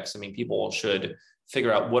objects, people should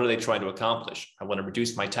figure out what are they trying to accomplish. I want to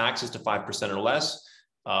reduce my taxes to 5% or less.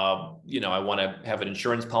 I want to have an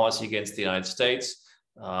insurance policy against the United States,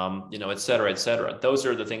 et cetera, et cetera. Those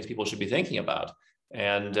are the things people should be thinking about.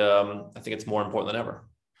 And I think it's more important than ever.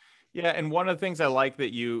 Yeah. And one of the things I like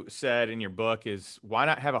that you said in your book is why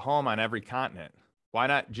not have a home on every continent? Why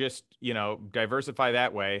not just, diversify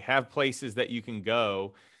that way, have places that you can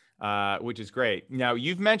go, which is great. Now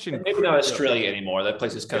you've mentioned maybe not Australia anymore. That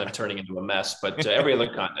place is kind of turning into a mess, but every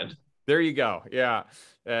other continent. There you go. Yeah.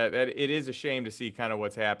 That it is a shame to see kind of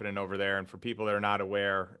what's happening over there. And for people that are not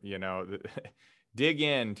aware, dig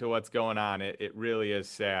into what's going on. It really is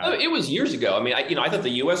Oh, sad. it was years ago. I mean, I thought the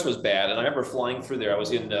U.S. was bad, and I remember flying through there. I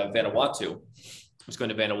was in Vanuatu. I was going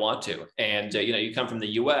to Vanuatu, and you come from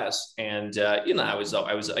the U.S. and I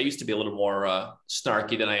used to be a little more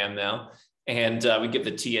snarky than I am now, and we give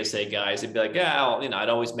the TSA guys. They'd be like, yeah, I'd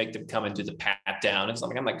always make them come and do the pat down. It's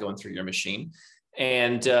like I'm not going through your machine,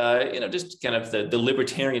 and just kind of the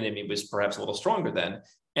libertarian in me was perhaps a little stronger then.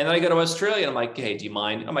 And then I go to Australia and I'm like, hey, do you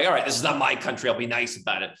mind? I'm like, all right, this is not my country. I'll be nice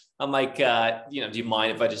about it. I'm like, do you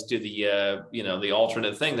mind if I just do the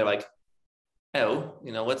alternate thing? They're like, oh,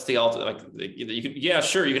 what's the alternate? Like, you can, yeah,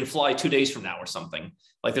 sure. You can fly 2 days from now or something.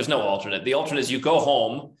 Like there's no alternate. The alternate is you go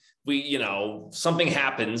home, something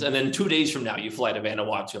happens. And then 2 days from now you fly to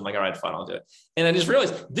Vanuatu. I'm like, all right, fine, I'll do it. And I just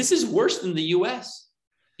realized this is worse than the US.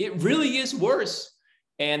 It really is worse.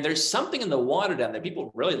 And there's something in the water down there.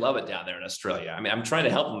 People really love it down there in Australia. I mean, I'm trying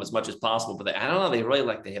to help them as much as possible, but I don't know. They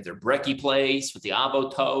really they have their brekkie place with the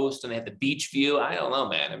avo toast, and they have the beach view. I don't know,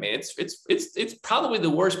 man. I mean, it's probably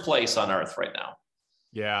the worst place on earth right now.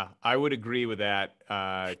 Yeah, I would agree with that.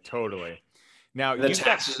 Totally. Now the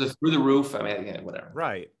taxes are through the roof. I mean, whatever.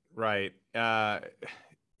 Right. And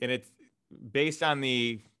it's based on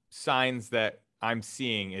the signs that I'm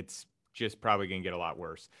seeing. It's just probably going to get a lot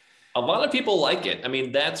worse. A lot of people like it. I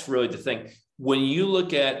mean, that's really the thing. When you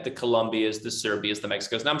look at the Colombias, the Serbias, the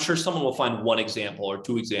Mexicos, and I'm sure someone will find one example or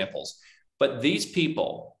two examples, but these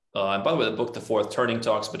people, and by the way, the book, The Fourth Turning,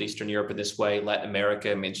 talks about Eastern Europe in this way, Latin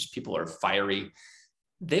America. I mean, just people are fiery.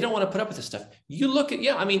 They don't want to put up with this stuff. You look at,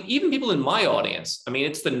 even people in my audience,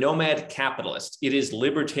 it's the nomad capitalist. It is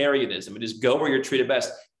libertarianism. It is go where you're treated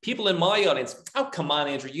best. People in my audience, oh, come on,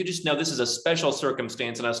 Andrew, you just know this is a special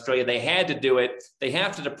circumstance in Australia. They had to do it. They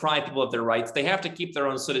have to deprive people of their rights. They have to keep their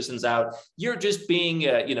own citizens out. You're just being,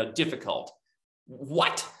 difficult.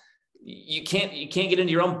 What? You can't get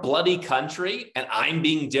into your own bloody country and I'm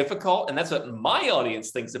being difficult? And that's what my audience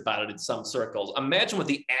thinks about it in some circles. Imagine what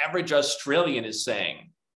the average Australian is saying.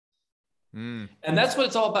 And that's what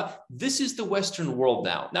it's all about. This is the Western world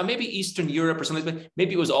now. Now, maybe Eastern Europe or something, but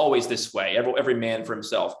maybe it was always this way, every man for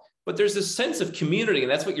himself. But there's this sense of community, and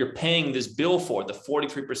that's what you're paying this bill for, the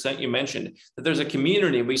 43% you mentioned, that there's a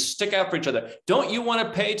community and we stick out for each other. Don't you want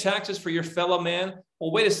to pay taxes for your fellow man?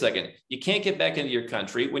 Well, wait a second. You can't get back into your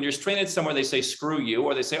country. When you're stranded somewhere, they say, screw you,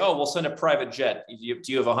 or they say, oh, we'll send a private jet. Do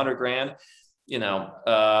you have 100 grand?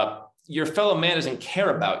 Your fellow man doesn't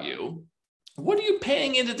care about you. What are you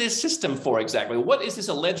paying into this system for exactly? What is this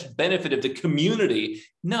alleged benefit of the community?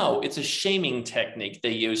 No, it's a shaming technique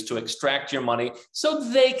they use to extract your money so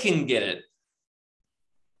they can get it.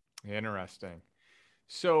 Interesting.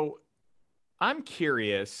 So I'm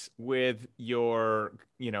curious with your,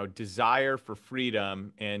 desire for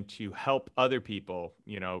freedom and to help other people,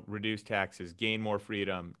 reduce taxes, gain more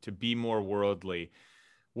freedom, to be more worldly.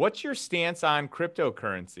 What's your stance on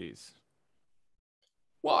cryptocurrencies?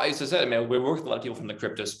 Well, as I said, we work with a lot of people from the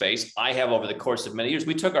crypto space. I have over the course of many years.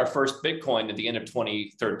 We took our first Bitcoin at the end of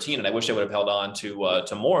 2013, and I wish I would have held on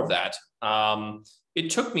to more of that.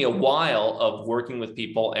 It took me a while of working with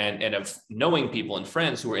people and of knowing people and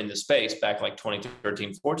friends who were in the space back like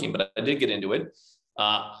 2013, 14, but I did get into it.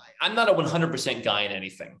 I'm not a 100% guy in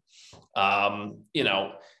anything.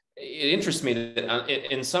 It interests me that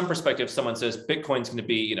in some perspective, someone says Bitcoin's going to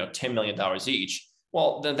be, $10 million each.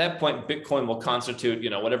 Well, at that point, Bitcoin will constitute,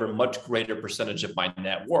 whatever much greater percentage of my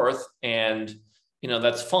net worth. And,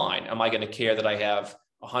 that's fine. Am I going to care that I have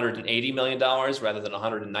 $180 million rather than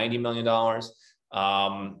 $190 million, or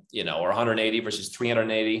 180 versus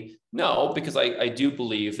 380? No, because I do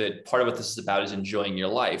believe that part of what this is about is enjoying your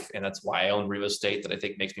life. And that's why I own real estate that I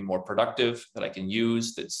think makes me more productive, that I can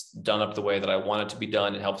use, that's done up the way that I want it to be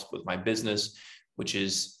done. It helps with my business, which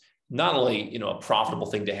is not only, a profitable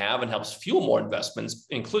thing to have and helps fuel more investments,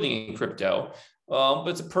 including in crypto, but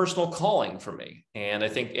it's a personal calling for me. And I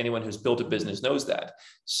think anyone who's built a business knows that.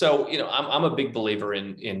 So, I'm a big believer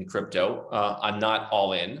in crypto. I'm not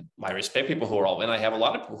all in. I respect people who are all in. I have a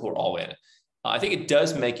lot of people who are all in. I think it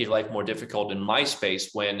does make your life more difficult in my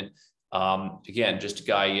space when, again, just a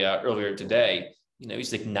guy earlier today,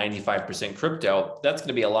 he's like 95% crypto. That's going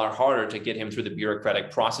to be a lot harder to get him through the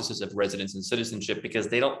bureaucratic processes of residence and citizenship because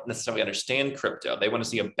they don't necessarily understand crypto. They want to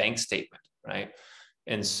see a bank statement, right?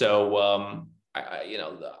 And so,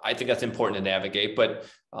 I think that's important to navigate. But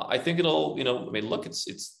I think it'll, look,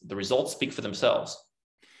 it's the results speak for themselves.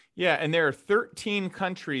 Yeah, and there are 13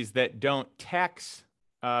 countries that don't tax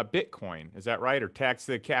Bitcoin. Is that right? Or tax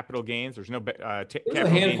the capital gains? There's no There's a capital gains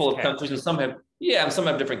handful of tax. countries, and some have, yeah, and some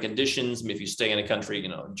have different conditions. I mean, if you stay in a country,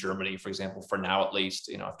 Germany, for example, for now at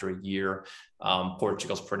least, after a year,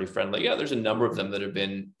 Portugal's pretty friendly. Yeah, there's a number of them that have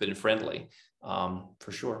been friendly,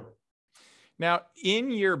 for sure. Now,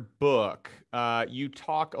 in your book, you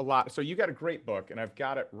talk a lot. So you got a great book, and I've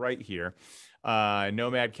got it right here,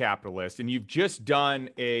 Nomad Capitalist. And you've just done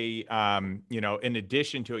in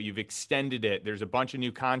addition to it, you've extended it. There's a bunch of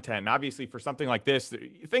new content. And obviously, for something like this,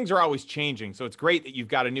 things are always changing. So it's great that you've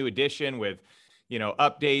got a new edition with,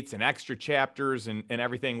 updates and extra chapters and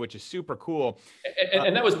everything, which is super cool.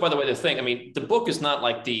 And that was, by the way, the thing. I mean, the book is not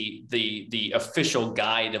like the official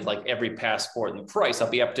guide of like every passport and price. I'll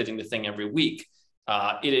be updating the thing every week.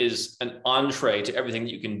 It is an entree to everything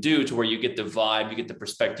that you can do, to where you get the vibe, you get the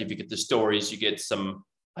perspective, you get the stories, you get some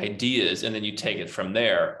ideas, and then you take it from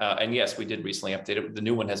there. And yes, we did recently update it. The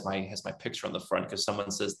new one has my picture on the front, because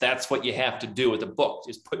someone says that's what you have to do with a book,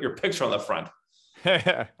 just put your picture on the front.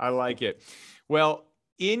 I like it. Well,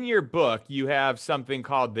 in your book, you have something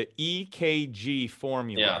called the EKG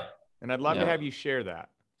formula. Yeah. And I'd love to have you share that.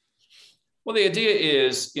 Well, the idea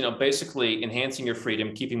is, basically enhancing your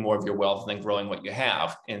freedom, keeping more of your wealth, and then growing what you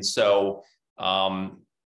have. And so,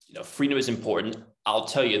 freedom is important. I'll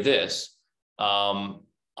tell you this.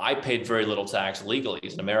 I paid very little tax legally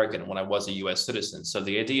as an American when I was a US citizen. So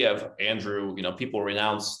the idea of, Andrew, people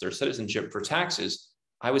renounce their citizenship for taxes.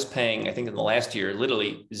 I was paying, I think in the last year,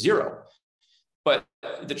 literally zero. But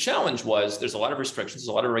the challenge was, there's a lot of restrictions, there's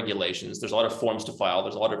a lot of regulations, there's a lot of forms to file,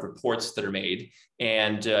 there's a lot of reports that are made,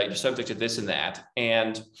 and you're subject to this and that.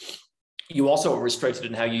 And you also are restricted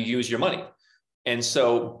in how you use your money. And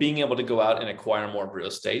so being able to go out and acquire more real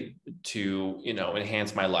estate to,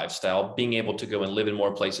 enhance my lifestyle, being able to go and live in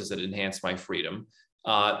more places that enhance my freedom,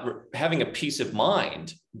 having a peace of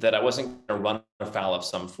mind that I wasn't going to run afoul of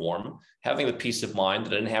some form, having the peace of mind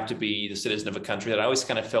that I didn't have to be the citizen of a country that I always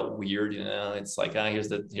kind of felt weird. It's like, here's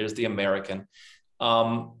the American.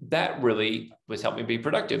 That really was helping me be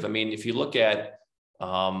productive. I mean, if you look at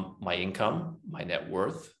my income, my net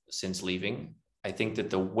worth since leaving, I think that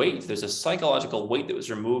there's a psychological weight that was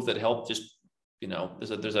removed that helped just,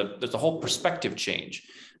 there's a whole perspective change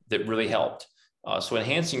that really helped. So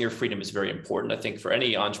enhancing your freedom is very important. I think for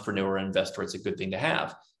any entrepreneur or investor, it's a good thing to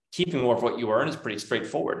have. Keeping more of what you earn is pretty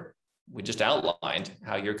straightforward. We just outlined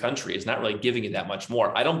how your country is not really giving you that much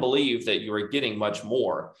more. I don't believe that you are getting much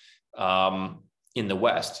more in the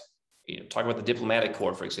West. Talk about the diplomatic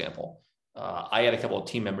corps, for example. I had a couple of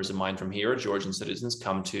team members of mine from here, Georgian citizens,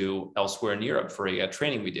 come to elsewhere in Europe for a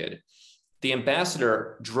training we did. The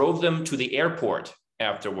ambassador drove them to the airport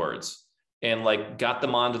afterwards and got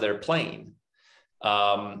them onto their plane.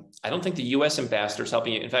 I don't think the U.S. ambassador is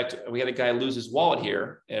helping you. In fact, we had a guy lose his wallet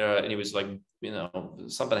here, and he was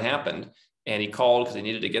something happened, and he called because he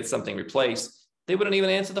needed to get something replaced. They wouldn't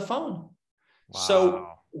even answer the phone. Wow. So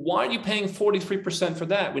why are you paying 43% for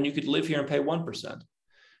that when you could live here and pay 1%?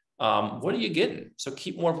 What are you getting? So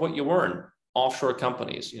keep more of what you earn. Offshore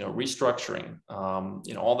companies, restructuring,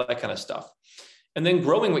 all that kind of stuff. And then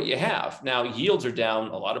growing what you have. Now, yields are down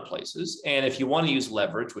a lot of places. And if you want to use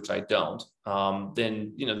leverage, which I don't,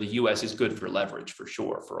 then, the US is good for leverage for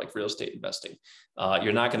sure, for real estate investing.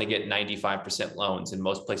 You're not going to get 95% loans in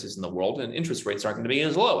most places in the world, and interest rates aren't going to be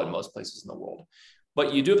as low in most places in the world.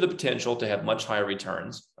 But you do have the potential to have much higher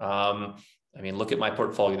returns. Look at my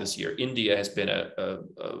portfolio this year. India has been an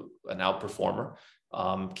outperformer.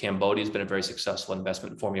 Cambodia has been a very successful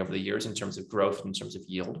investment for me over the years in terms of growth, in terms of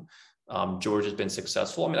yield. Georgia has been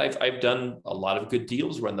successful. I've done a lot of good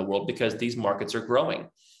deals around the world because these markets are growing.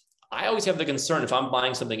 I always have the concern, if I'm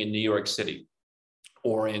buying something in New York City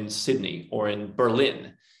or in Sydney or in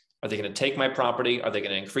Berlin, are they going to take my property? Are they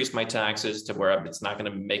going to increase my taxes to where it's not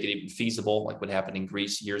going to make it even feasible, like what happened in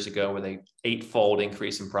Greece years ago, where they 8-fold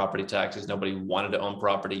increase in property taxes? Nobody wanted to own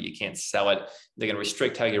property. You can't sell it. They're going to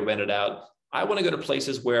restrict how you rent it out. I want to go to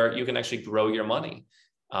places where you can actually grow your money.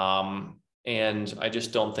 And I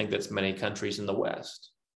just don't think that's many countries in the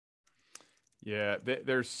West. Yeah,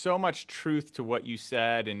 there's so much truth to what you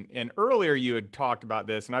said. And earlier you had talked about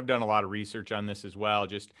this, and I've done a lot of research on this as well,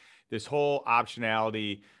 just this whole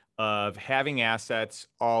optionality of having assets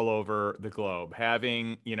all over the globe,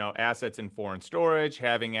 having, assets in foreign storage,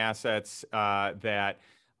 having assets that,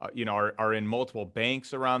 are in multiple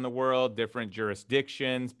banks around the world, different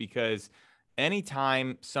jurisdictions, because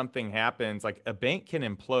anytime something happens, like a bank can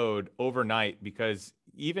implode overnight, because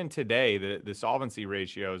even today, the solvency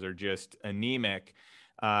ratios are just anemic.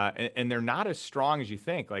 and they're not as strong as you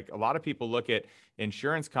think. Like a lot of people look at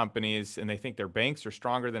insurance companies and they think their banks are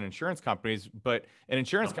stronger than insurance companies, but an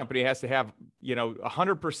insurance company has to have,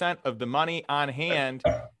 100% of the money on hand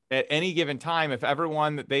at any given time if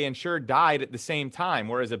everyone that they insured died at the same time,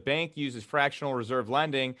 whereas a bank uses fractional reserve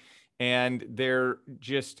lending, and there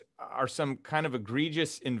just are some kind of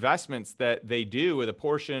egregious investments that they do with a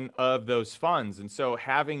portion of those funds. And so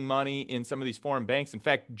having money in some of these foreign banks, in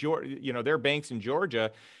fact, there are banks in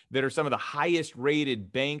Georgia that are some of the highest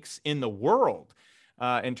rated banks in the world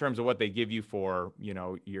in terms of what they give you for,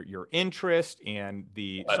 your interest and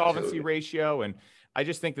the solvency ratio. And I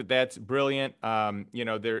just think that that's brilliant.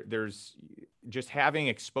 There's just having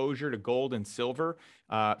exposure to gold and silver,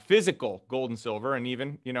 physical gold and silver, and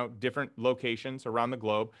even, different locations around the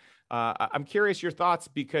globe. I'm curious your thoughts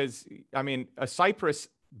because, a Cyprus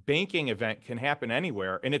banking event can happen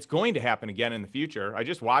anywhere, and it's going to happen again in the future. I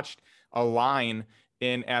just watched a line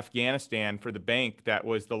in Afghanistan for the bank that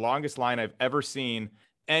was the longest line I've ever seen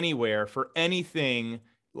anywhere for anything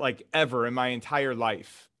like ever in my entire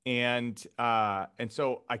life. And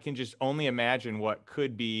so I can just only imagine what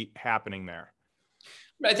could be happening there.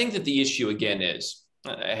 I think that the issue again is,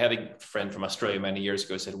 I had a friend from Australia many years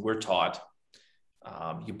ago said, we're taught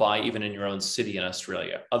you buy even in your own city in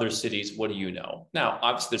Australia. Other cities, what do you know? Now,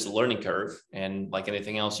 obviously there's a learning curve, and like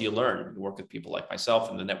anything else, you learn. You work with people like myself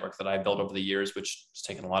and the network that I built over the years, which has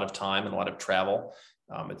taken a lot of time and a lot of travel.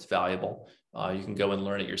 It's valuable. You can go and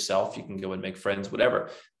learn it yourself. You can go and make friends, whatever.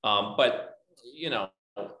 But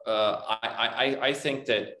I think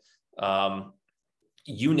that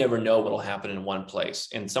you never know what will happen in one place.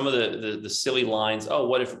 And some of the silly lines, oh,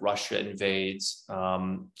 what if Russia invades?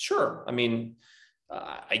 Sure.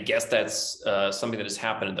 I guess that's something that has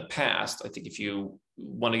happened in the past. I think if you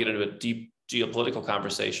want to get into a deep geopolitical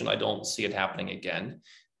conversation, I don't see it happening again.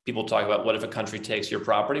 People talk about what if a country takes your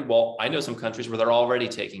property? Well, I know some countries where they're already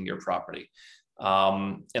taking your property.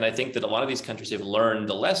 And I think that a lot of these countries have learned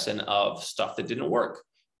the lesson of stuff that didn't work.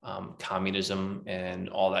 Communism and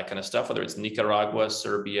all that kind of stuff, whether it's Nicaragua,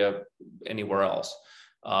 Serbia, anywhere else.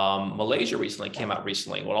 Malaysia came out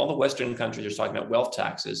recently. When all the Western countries are talking about wealth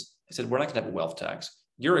taxes, they said, we're not going to have a wealth tax.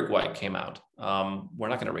 Uruguay came out. We're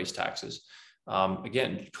not going to raise taxes.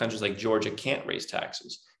 Again, countries like Georgia can't raise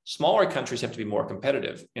taxes. Smaller countries have to be more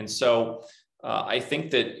competitive. And so I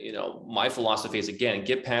think that, my philosophy is, again,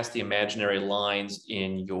 get past the imaginary lines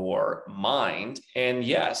in your mind. And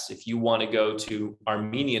yes, if you want to go to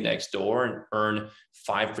Armenia next door and earn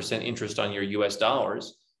 5% interest on your US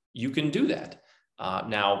dollars, you can do that.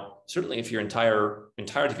 Now, certainly if your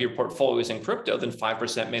entirety of your portfolio is in crypto, then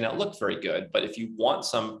 5% may not look very good. But if you want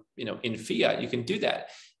some, in fiat, you can do that.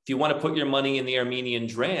 If you want to put your money in the Armenian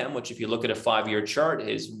dram, which if you look at a 5-year chart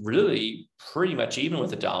is really pretty much even with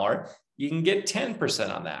the dollar, you can get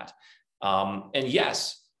 10% on that. And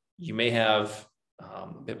yes, you may have a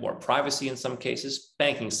bit more privacy in some cases.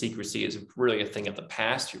 Banking secrecy is really a thing of the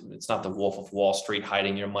past. It's not the Wolf of Wall Street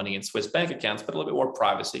hiding your money in Swiss bank accounts, but a little bit more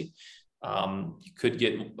privacy. You could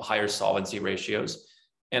get higher solvency ratios.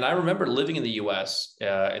 And I remember living in the US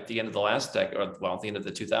at the end of the last decade, at the end of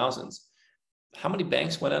the 2000s. How many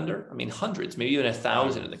banks went under? Hundreds, maybe even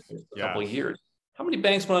 1,000 in a couple of years. How many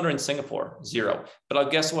banks went under in Singapore? 0. But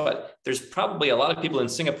guess what? There's probably a lot of people in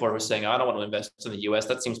Singapore who are saying, I don't want to invest in the US.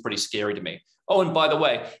 That seems pretty scary to me. Oh, and by the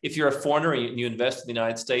way, if you're a foreigner and you invest in the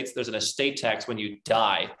United States, there's an estate tax when you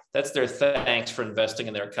die. That's their thanks for investing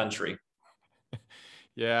in their country.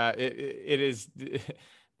 Yeah, it is.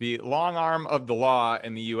 The long arm of the law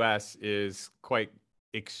in the US is quite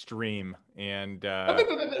extreme. And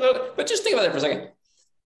but just think about that for a second.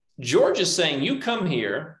 George is saying, you come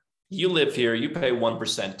here, you live here, you pay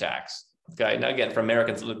 1% tax. Okay. Now, again, for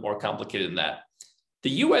Americans, it's a little more complicated than that. The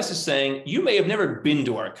US is saying, you may have never been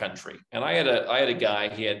to our country. And I had a guy,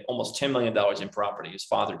 he had almost $10 million in property. His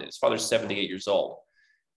father did. His father's 78 years old.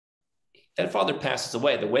 That father passes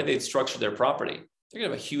away. The way they'd structure their property, they're going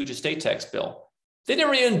to have a huge estate tax bill. They've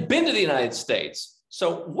never even been to the United States.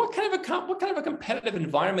 So what kind of a competitive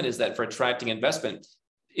environment is that for attracting investment?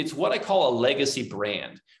 It's what I call a legacy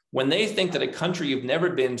brand. When they think that a country you've never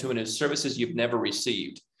been to and its services you've never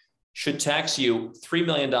received should tax you $3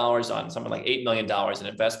 million on something like $8 million in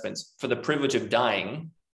investments for the privilege of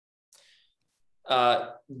dying,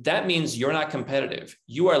 that means you're not competitive.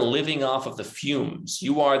 You are living off of the fumes.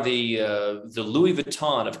 You are the Louis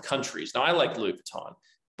Vuitton of countries. Now, I like Louis Vuitton,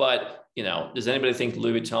 but does anybody think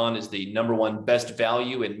Louis Vuitton is the #1 best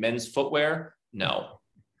value in men's footwear? No.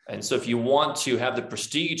 And so if you want to have the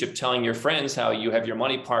prestige of telling your friends how you have your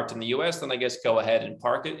money parked in the US, then I guess go ahead and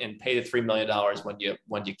park it and pay the $3 million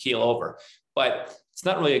when you keel over. but it's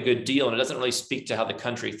not really a good deal. And it doesn't really speak to how the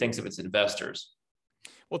country thinks of its investors.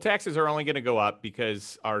 Well, taxes are only going to go up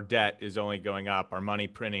because our debt is only going up. Our money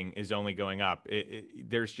printing is only going up.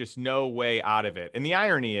 There's just no way out of it. And the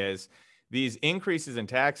irony is these increases in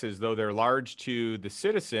taxes, though they're large to the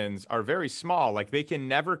citizens, are very small. Like they can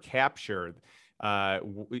never capture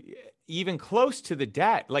even close to the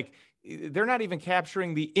debt. Like they're not even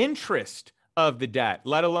capturing the interest of the debt,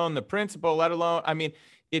 let alone the principal, let alone, I mean,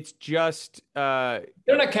 it's just... they're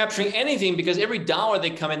not capturing anything because every dollar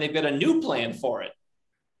they come in, they've got a new plan for it.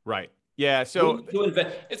 Right. Yeah. So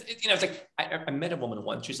it's like I met a woman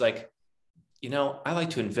once. She's like, I like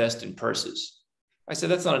to invest in purses. I said,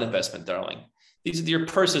 that's not an investment, darling. Your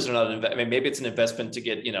purses are not an investment. I mean, maybe it's an investment to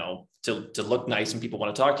get, to look nice and people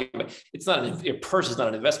want to talk to you, but it's not your purse is not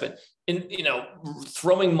an investment. In,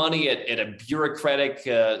 throwing money at a bureaucratic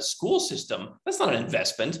school system, that's not an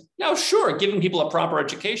investment. Now, sure, giving people a proper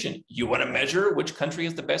education. You want to measure which country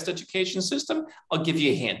has the best education system? I'll give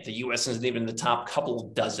you a hint. The US isn't even in the top couple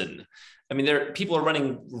dozen. I mean, people are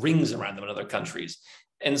running rings around them in other countries.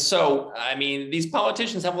 And so, I mean, these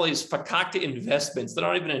politicians have all these fakakta investments that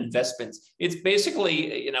aren't even investments. It's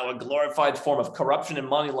basically, a glorified form of corruption and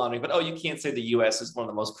money laundering. But, you can't say the US is one of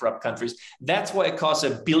the most corrupt countries. That's why it costs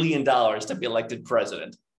 $1 billion to be elected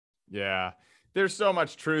president. Yeah, there's so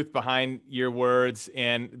much truth behind your words.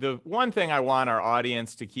 And the one thing I want our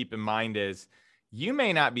audience to keep in mind is you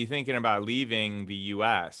may not be thinking about leaving the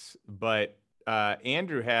US, but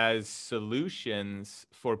Andrew has solutions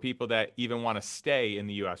for people that even want to stay in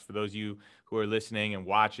the U.S. For those of you who are listening and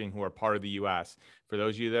watching who are part of the U.S., for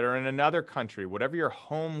those of you that are in another country, whatever your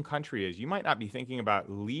home country is, you might not be thinking about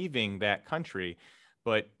leaving that country,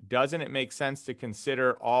 but doesn't it make sense to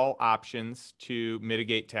consider all options to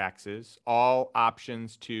mitigate taxes, all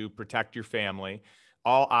options to protect your family,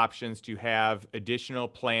 all options to have additional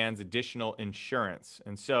plans, additional insurance?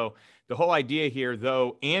 And so the whole idea here,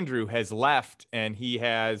 though Andrew has left and he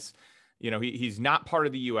has, he's not part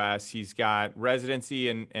of the US, he's got residency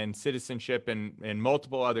and citizenship in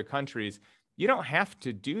multiple other countries. You don't have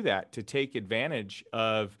to do that to take advantage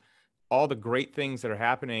of all the great things that are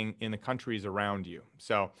happening in the countries around you.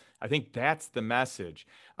 So I think that's the message.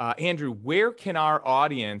 Andrew, where can our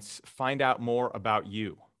audience find out more about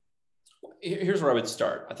you? Here's where I would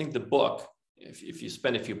start. I think the book, if you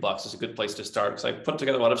spend a few bucks, is a good place to start because I put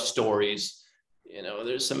together a lot of stories.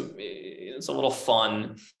 There's it's a little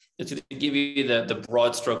fun. It's to give you the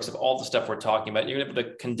broad strokes of all the stuff we're talking about. You're able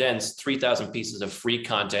to condense 3,000 pieces of free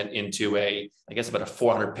content into I guess about a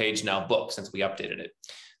 400-page now book since we updated it.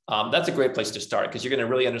 That's a great place to start because you're going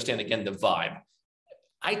to really understand, again, the vibe.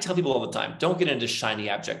 I tell people all the time, don't get into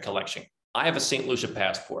shiny object collection. I have a St. Lucia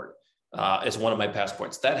passport. As one of my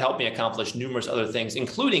passports. That helped me accomplish numerous other things,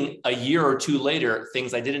 including a year or two later,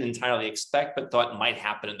 things I didn't entirely expect, but thought might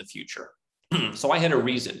happen in the future. So I had a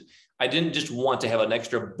reason. I didn't just want to have an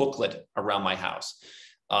extra booklet around my house.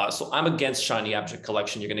 So I'm against shiny object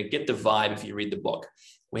collection. You're going to get the vibe if you read the book.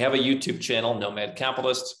 We have a YouTube channel, Nomad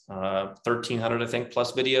Capitalist, 1,300, I think,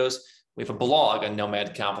 plus videos. We have a blog on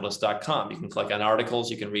nomadcapitalist.com. You can click on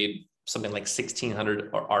articles. You can read something like 1,600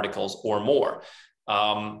 articles or more.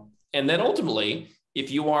 And then ultimately,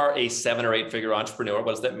 if you are a 7 or 8 figure entrepreneur,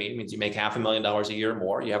 what does that mean? It means you make $500,000 a year or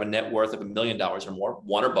more. You have a net worth of $1 million or more,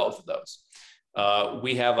 one or both of those.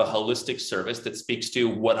 We have a holistic service that speaks to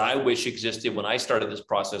what I wish existed when I started this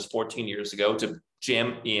process 14 years ago, to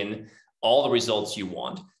jam in all the results you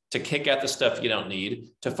want, to kick out the stuff you don't need,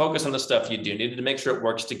 to focus on the stuff you do need, to make sure it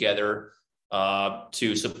works together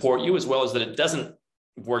to support you, as well as that it doesn't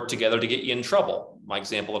work together to get you in trouble. My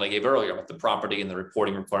example that I gave earlier about the property and the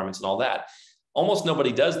reporting requirements and all that. Almost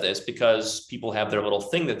nobody does this because people have their little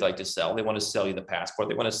thing that they like to sell. They want to sell you the passport.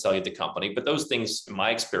 They want to sell you the company. But those things, in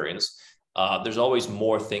my experience, there's always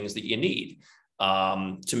more things that you need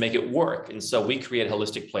to make it work. And so we create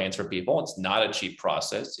holistic plans for people. It's not a cheap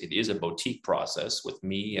process. It is a boutique process with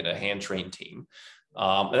me and a hand-trained team.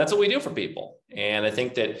 And that's what we do for people. And I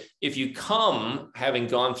think that if you come having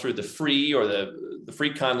gone through the free or the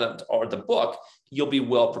free content or the book, you'll be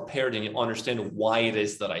well prepared and you'll understand why it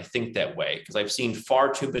is that I think that way. Because I've seen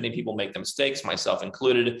far too many people make the mistakes, myself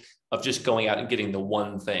included, of just going out and getting the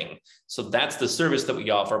one thing. So that's the service that we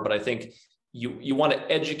offer. But I think you want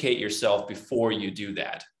to educate yourself before you do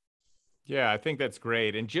that. Yeah, I think that's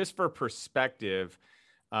great. And just for perspective,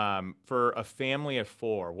 for a family of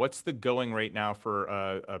 4, what's the going rate now for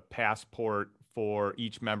a passport for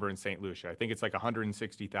each member in St. Lucia. I think it's like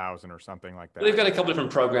 160,000 or something like that. They've got a couple different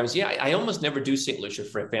programs. Yeah, I almost never do St. Lucia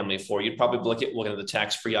for a family of four. You'd probably looking at the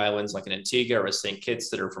tax-free islands like an Antigua or a St. Kitts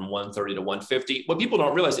that are from 130 to 150. What people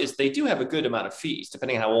don't realize is they do have a good amount of fees.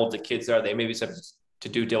 Depending on how old the kids are, they may be subject to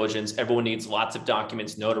due diligence. Everyone needs lots of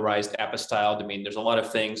documents, notarized, apostilled. I mean, there's a lot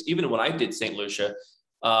of things. Even when I did St. Lucia,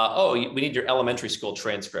 we need your elementary school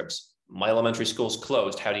transcripts. My elementary school's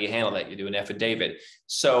closed. How do you handle that? You do an affidavit.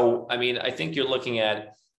 So, I mean, I think you're looking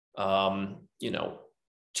at,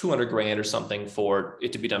 200 grand or something for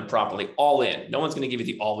it to be done properly, all in. No one's going to give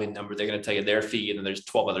you the all in number. They're going to tell you their fee, and then there's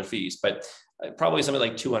 12 other fees, but probably something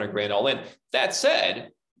like 200 grand all in. That said,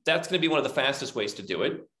 that's going to be one of the fastest ways to do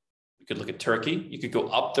it. You could look at Turkey. You could go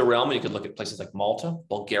up the realm and you could look at places like Malta.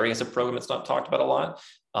 Bulgaria has a program that's not talked about a lot.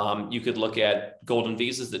 You could look at golden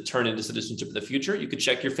visas that turn into citizenship in the future. You could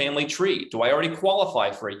check your family tree. Do I already qualify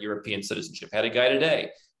for a European citizenship? Had a guy today,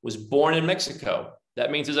 was born in Mexico. That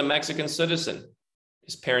means he's a Mexican citizen.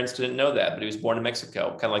 His parents didn't know that, but he was born in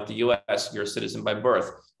Mexico, kind of like the US, you're a citizen by birth.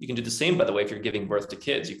 You can do the same, by the way, if you're giving birth to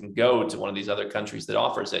kids. You can go to one of these other countries that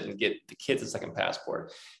offers it and get the kids a second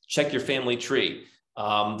passport. Check your family tree.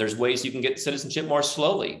 There's ways you can get citizenship more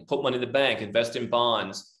slowly. Put money in the bank, invest in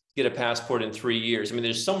bonds, get a passport in 3 years. I mean,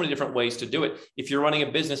 there's so many different ways to do it. If you're running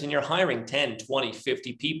a business and you're hiring 10, 20,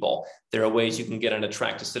 50 people, there are ways you can get on a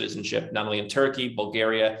track to citizenship, not only in Turkey,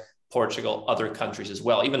 Bulgaria, Portugal, other countries as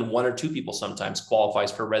well. Even 1 or 2 people sometimes qualifies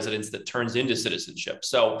for residence that turns into citizenship.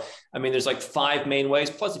 So, I mean, there's like 5 main ways.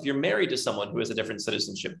 Plus, if you're married to someone who has a different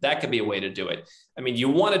citizenship, that could be a way to do it. I mean, you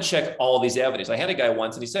want to check all these avenues. I had a guy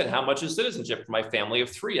once and he said, how much is citizenship for my family of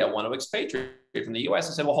 3? I want to expatriate from the US.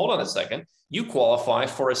 I said, well, hold on a second. You qualify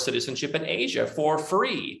for a citizenship in Asia for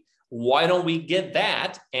free. Why don't we get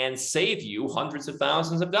that and save you hundreds of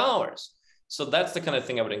thousands of dollars? So that's the kind of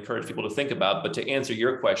thing I would encourage people to think about. But to answer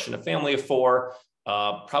your question, a family of 4,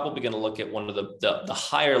 probably going to look at one of the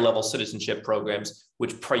higher level citizenship programs,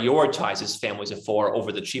 which prioritizes families of 4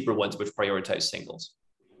 over the cheaper ones, which prioritize singles.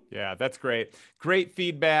 Yeah, that's great. Great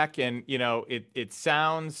feedback. And, it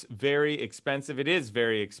sounds very expensive. It is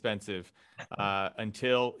very expensive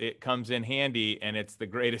until it comes in handy, and it's the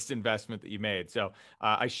greatest investment that you made. So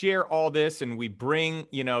I share all this, and we bring,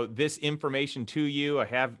 this information to you. I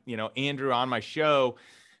have, Andrew on my show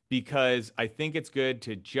because I think it's good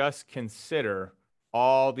to just consider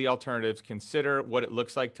all the alternatives, consider what it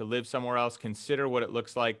looks like to live somewhere else, consider what it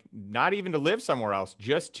looks like not even to live somewhere else,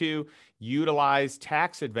 just to utilize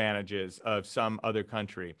tax advantages of some other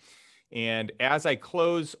country. And as I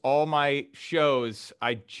close all my shows,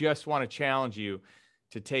 I just want to challenge you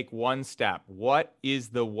to take one step. What is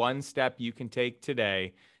the one step you can take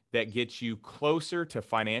today that gets you closer to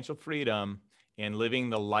financial freedom and living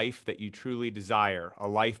the life that you truly desire, a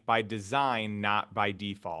life by design, not by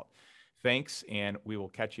default? Thanks, and we will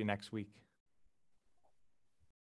catch you next week.